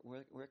involved,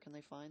 where can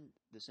they find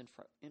this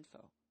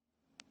info?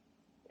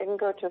 They can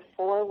go to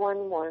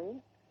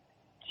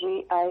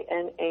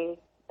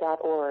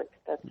 411GINA.org.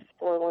 That's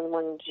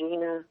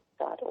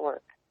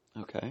 411GINA.org.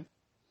 Okay.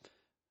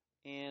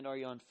 And are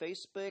you on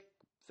Facebook,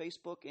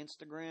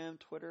 Instagram,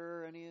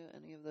 Twitter, any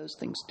of those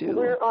things too?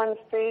 We're on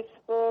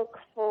Facebook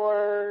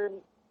for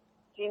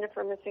Gina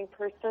for Missing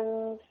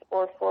Persons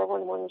or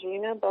 411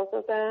 Gina, both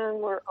of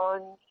them. We're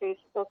on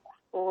Facebook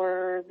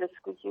for the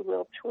Squeaky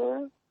Wheel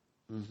Tour.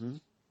 Mm-hmm.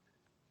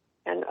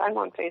 And I'm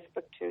on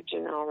Facebook too,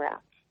 Janelle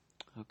Rapp.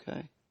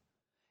 Okay.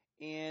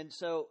 And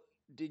so,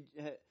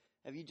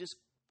 have you just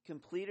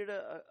completed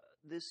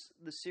the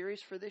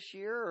series for this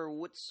year, or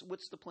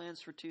what's the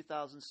plans for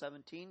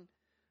 2017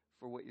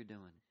 for what you're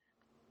doing?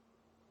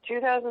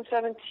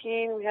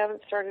 2017, we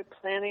haven't started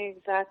planning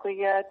exactly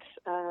yet.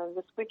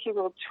 The Squeaky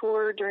Wheel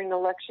Tour during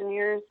election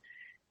years,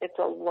 it's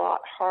a lot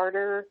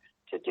harder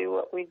to do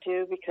what we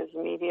do because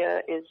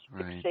media is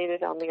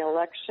fixated on the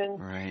election.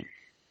 Right.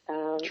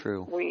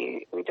 True.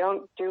 We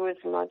don't do as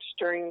much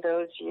during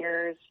those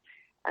years,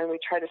 and we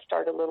try to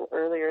start a little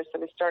earlier. So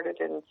we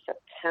started in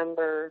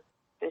September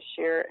this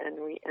year,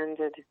 and we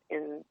ended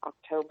in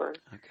October.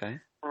 Okay.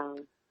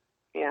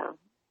 Yeah.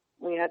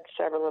 We had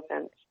several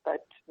events,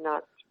 but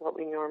not what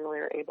we normally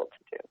are able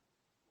to do.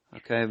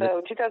 Okay.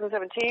 So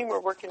 2017, we're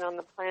working on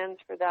the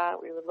plans for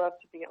that. We would love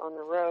to be on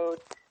the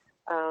road.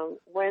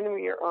 When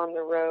we are on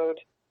the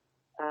road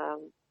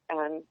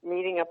and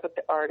meeting up with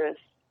the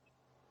artists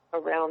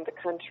around the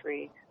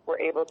country, we're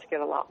able to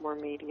get a lot more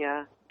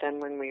media than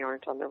when we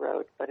aren't on the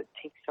road, but it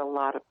takes a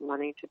lot of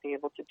money to be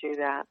able to do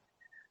that,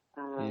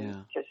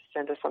 to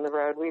send us on the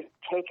road. We've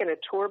taken a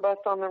tour bus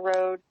on the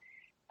road,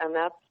 and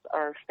that's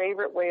our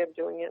favorite way of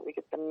doing it. We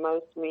get the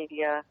most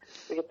media,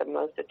 we get the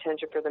most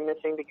attention for the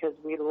missing because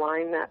we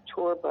line that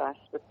tour bus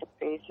with the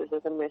faces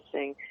of the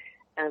missing.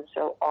 And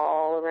so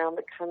all around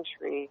the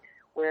country,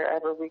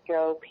 wherever we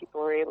go,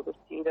 people are able to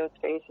see those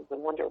faces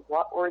and wonder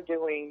what we're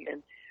doing.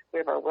 And we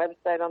have our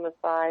website on the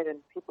side,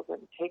 and people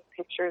can take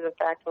pictures. In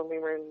fact, when we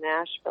were in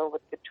Nashville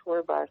with the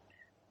tour bus,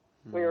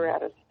 we were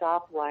at a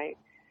stoplight,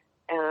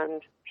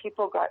 and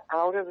people got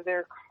out of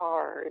their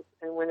cars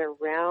and went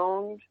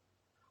around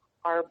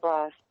our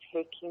bus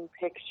taking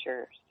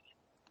pictures.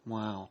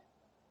 Wow.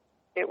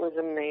 It was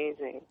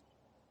amazing.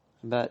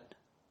 I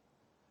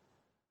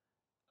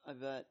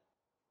bet.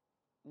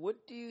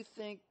 What do you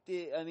think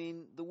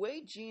the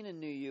way Gina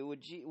knew you,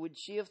 would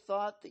she have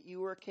thought that you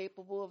were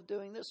capable of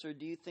doing this, or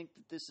do you think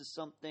that this is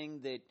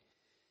something that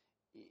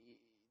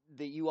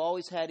you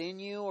always had in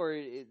you, or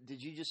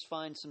did you just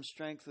find some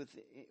strength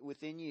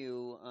within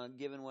you,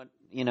 given what,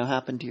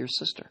 happened to your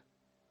sister?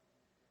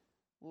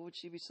 What would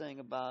she be saying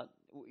about?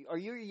 Are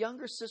you a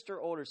younger sister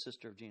or older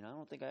sister of Gina? I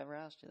don't think I ever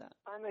asked you that.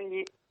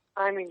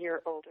 I'm a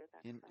year older.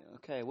 That's right.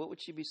 Okay, what would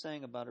she be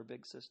saying about her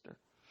big sister?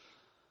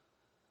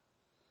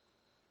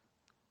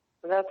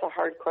 That's a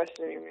hard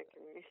question you're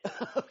making me.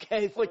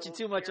 Okay, put you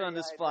too much on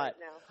the spot.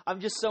 Right, I'm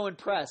just so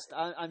impressed.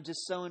 I'm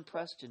just so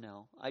impressed,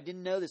 Janelle. I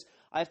didn't know this.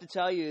 I have to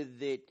tell you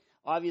that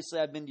obviously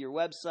I've been to your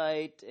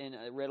website and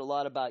I read a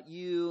lot about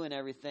you and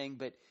everything,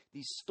 but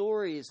these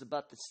stories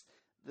about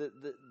the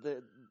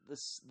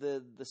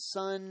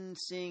son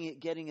seeing it,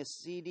 getting a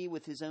CD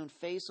with his own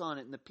face on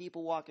it, and the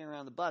people walking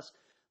around the bus,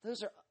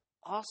 those are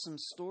awesome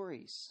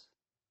stories.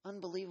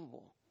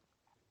 Unbelievable.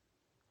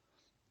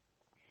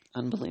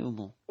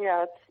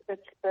 Yeah,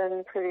 it's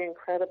been pretty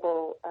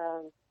incredible.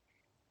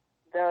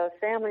 The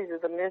families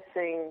of the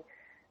missing,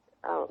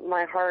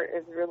 my heart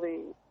is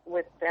really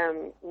with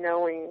them,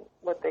 knowing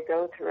what they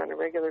go through on a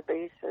regular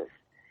basis.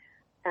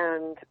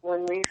 And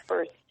when we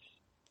first,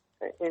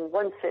 in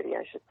one city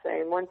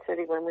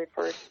when we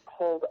first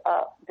pulled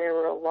up, there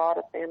were a lot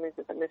of families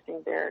of the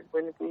missing there.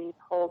 When we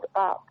pulled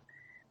up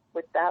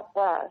with that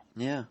bus,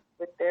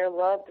 with their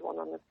loved one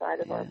on the side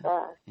of our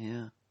bus,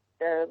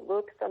 the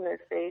looks on their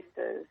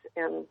faces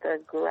and the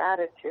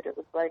gratitude, it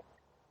was like,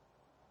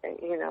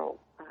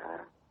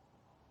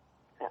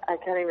 I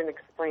can't even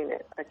explain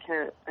it. I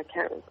can't,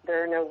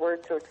 there are no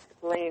words to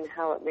explain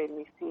how it made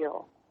me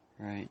feel.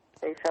 Right.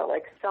 They felt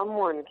like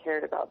someone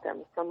cared about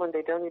them, someone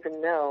they don't even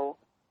know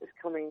is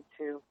coming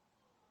to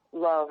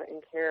love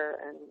and care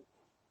and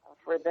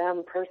for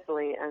them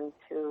personally and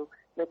to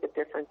make a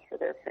difference for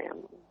their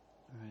family.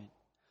 Right.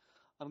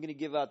 I'm going to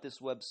give out this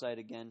website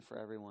again for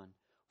everyone.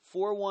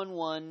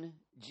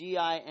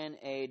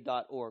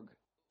 411GINA.org.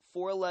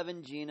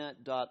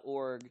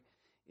 411GINA.org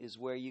is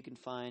where you can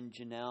find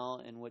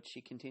Janelle and what she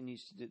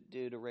continues to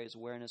do to raise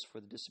awareness for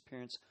the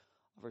disappearance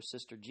of her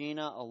sister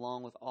Gina,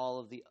 along with all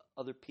of the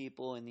other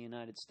people in the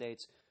United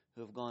States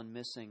who have gone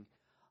missing.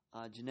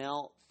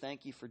 Janelle,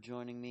 thank you for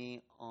joining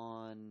me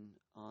on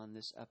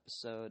this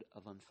episode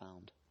of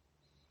Unfound.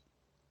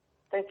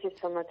 Thank you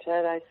so much,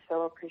 Ed. I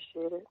so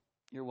appreciate it.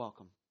 You're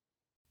welcome.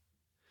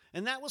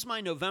 And that was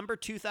my November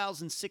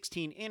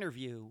 2016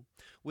 interview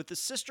with the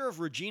sister of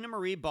Regina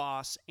Marie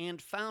Boss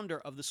and founder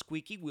of the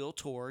Squeaky Wheel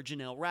Tour,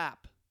 Janelle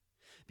Rapp.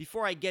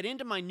 Before I get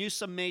into my new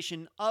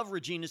summation of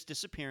Regina's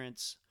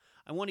disappearance,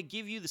 I want to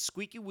give you the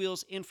Squeaky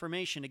Wheel's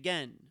information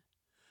again.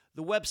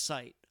 The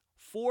website,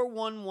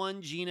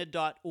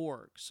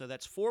 411gina.org. So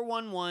that's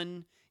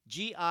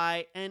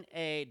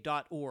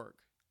 411gina.org.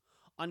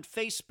 On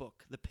Facebook,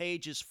 the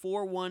page is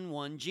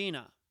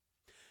 411gina.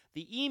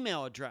 The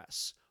email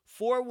address,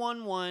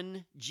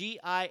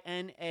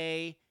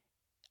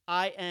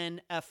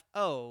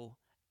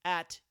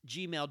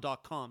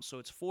 411ginainfo@gmail.com. So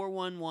it's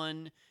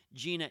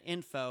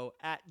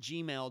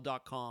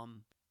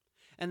 411ginainfo@gmail.com.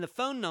 And the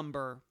phone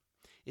number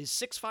is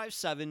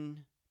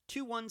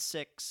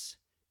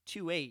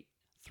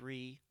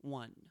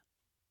 657-216-2831.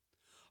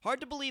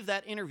 Hard to believe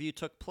that interview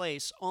took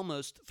place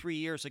almost 3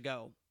 years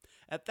ago.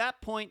 At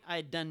that point, I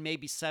had done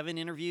maybe 7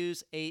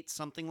 interviews, 8,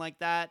 something like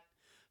that.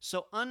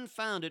 So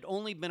Unfound had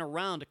only been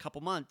around a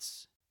couple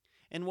months.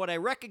 And what I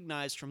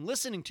recognized from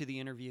listening to the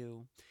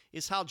interview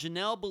is how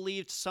Janelle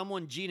believed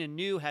someone Gina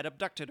knew had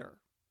abducted her,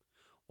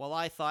 while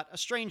I thought a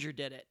stranger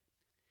did it.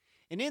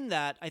 And in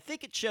that, I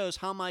think it shows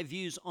how my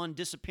views on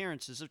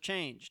disappearances have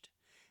changed.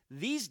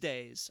 These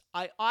days,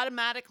 I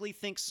automatically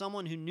think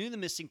someone who knew the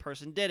missing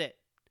person did it,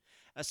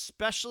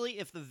 especially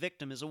if the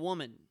victim is a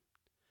woman.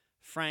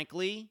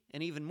 Frankly,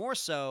 and even more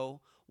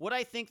so, what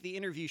I think the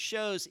interview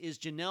shows is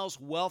Janelle's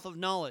wealth of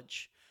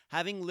knowledge,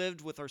 having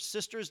lived with her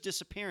sister's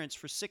disappearance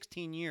for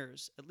 16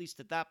 years, at least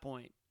at that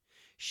point.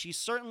 She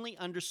certainly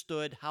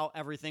understood how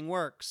everything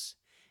works,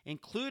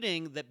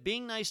 including that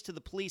being nice to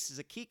the police is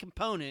a key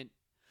component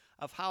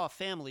of how a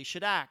family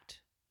should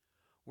act.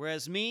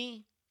 Whereas to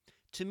me,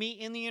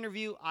 in the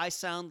interview, I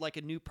sound like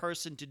a new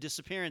person to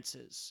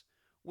disappearances,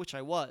 which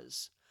I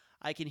was.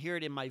 I can hear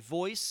it in my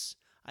voice.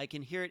 I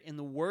can hear it in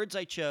the words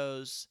I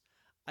chose.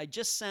 I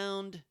just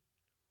sound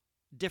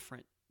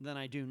different than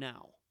I do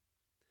now.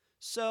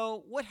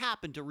 So, what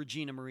happened to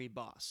Regina Marie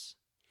Boss?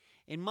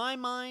 In my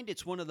mind,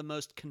 it's one of the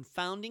most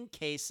confounding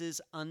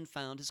cases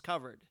Unfound has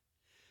covered.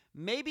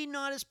 Maybe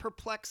not as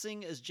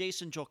perplexing as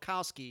Jason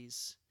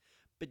Jolkowski's,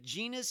 but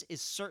Gina's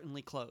is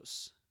certainly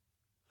close.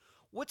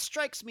 What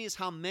strikes me is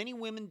how many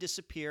women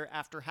disappear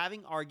after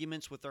having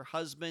arguments with their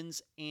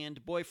husbands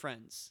and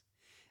boyfriends.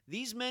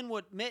 These men will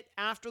admit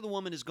after the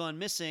woman has gone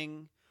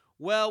missing,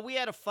 well, we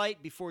had a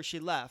fight before she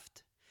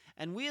left,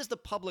 and we as the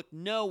public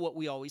know what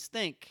we always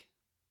think.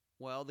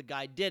 Well, the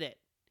guy did it.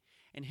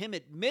 And him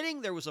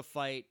admitting there was a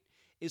fight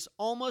is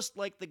almost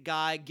like the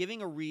guy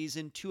giving a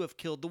reason to have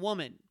killed the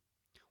woman,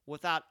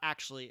 without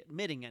actually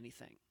admitting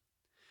anything.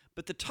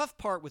 But the tough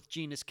part with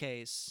Gina's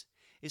case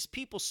is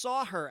people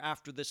saw her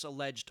after this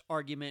alleged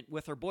argument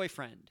with her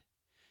boyfriend.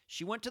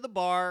 She went to the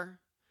bar,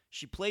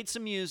 she played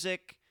some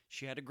music,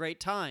 she had a great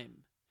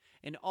time,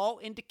 and all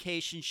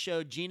indications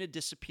showed Gina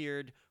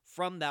disappeared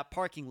from that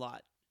parking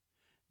lot.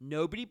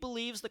 Nobody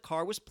believes the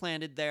car was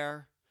planted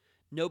there.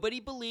 Nobody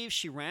believes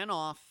she ran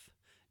off.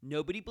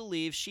 Nobody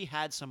believes she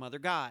had some other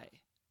guy.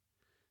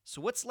 So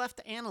what's left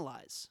to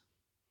analyze?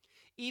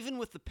 Even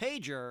with the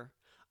pager,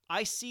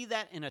 I see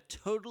that in a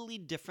totally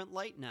different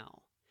light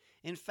now.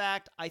 In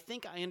fact, I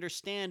think I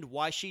understand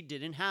why she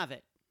didn't have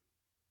it.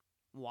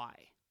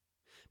 Why?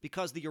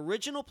 Because the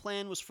original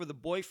plan was for the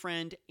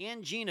boyfriend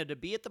and Gina to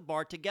be at the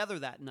bar together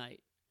that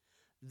night.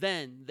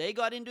 Then they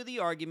got into the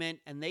argument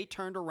and they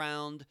turned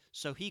around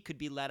so he could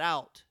be let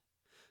out.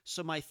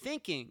 So my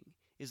thinking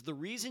is the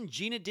reason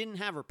Gina didn't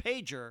have her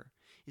pager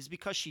is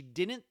because she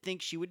didn't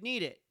think she would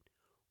need it.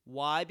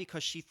 Why?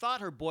 Because she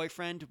thought her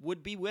boyfriend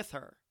would be with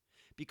her,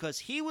 because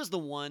he was the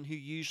one who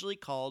usually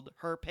called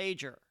her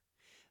pager.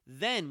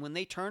 Then when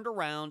they turned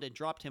around and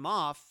dropped him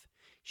off,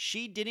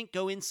 she didn't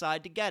go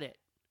inside to get it.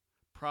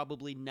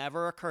 Probably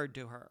never occurred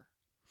to her.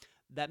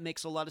 That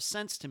makes a lot of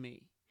sense to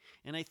me,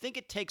 and I think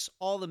it takes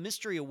all the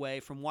mystery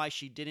away from why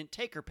she didn't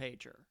take her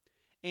pager.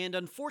 And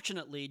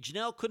unfortunately,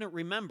 Janelle couldn't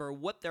remember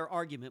what their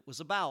argument was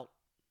about.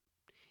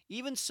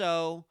 Even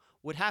so,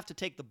 would have to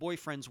take the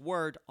boyfriend's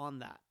word on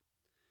that.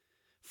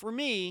 For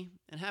me,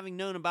 and having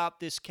known about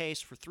this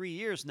case for 3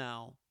 years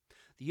now,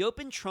 the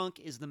open trunk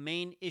is the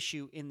main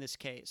issue in this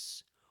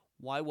case.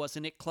 Why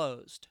wasn't it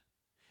closed?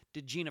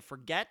 Did Gina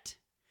forget?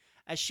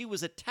 As she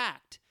was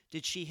attacked,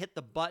 did she hit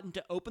the button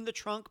to open the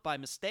trunk by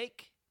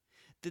mistake?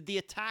 Did the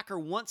attacker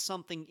want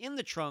something in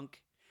the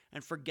trunk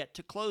and forget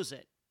to close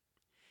it?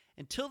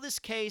 Until this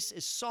case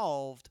is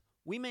solved,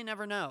 we may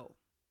never know.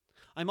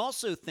 I'm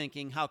also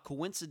thinking how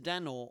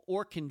coincidental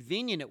or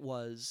convenient it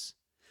was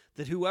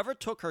that whoever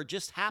took her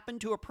just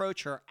happened to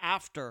approach her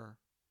after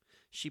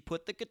she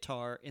put the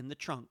guitar in the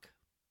trunk.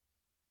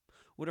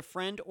 Would a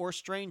friend or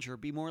stranger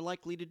be more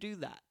likely to do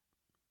that?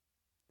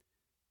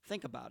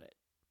 Think about it.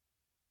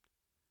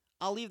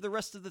 I'll leave the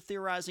rest of the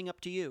theorizing up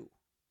to you.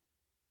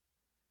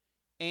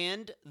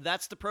 And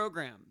that's the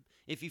program.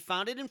 If you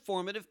found it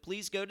informative,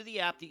 please go to the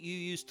app that you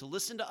use to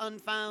listen to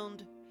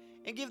Unfound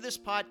and give this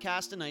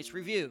podcast a nice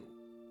review.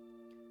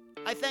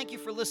 I thank you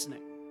for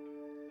listening.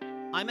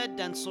 I'm Ed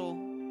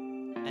Densel,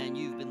 and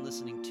you've been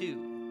listening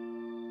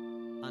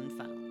to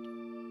Unfound.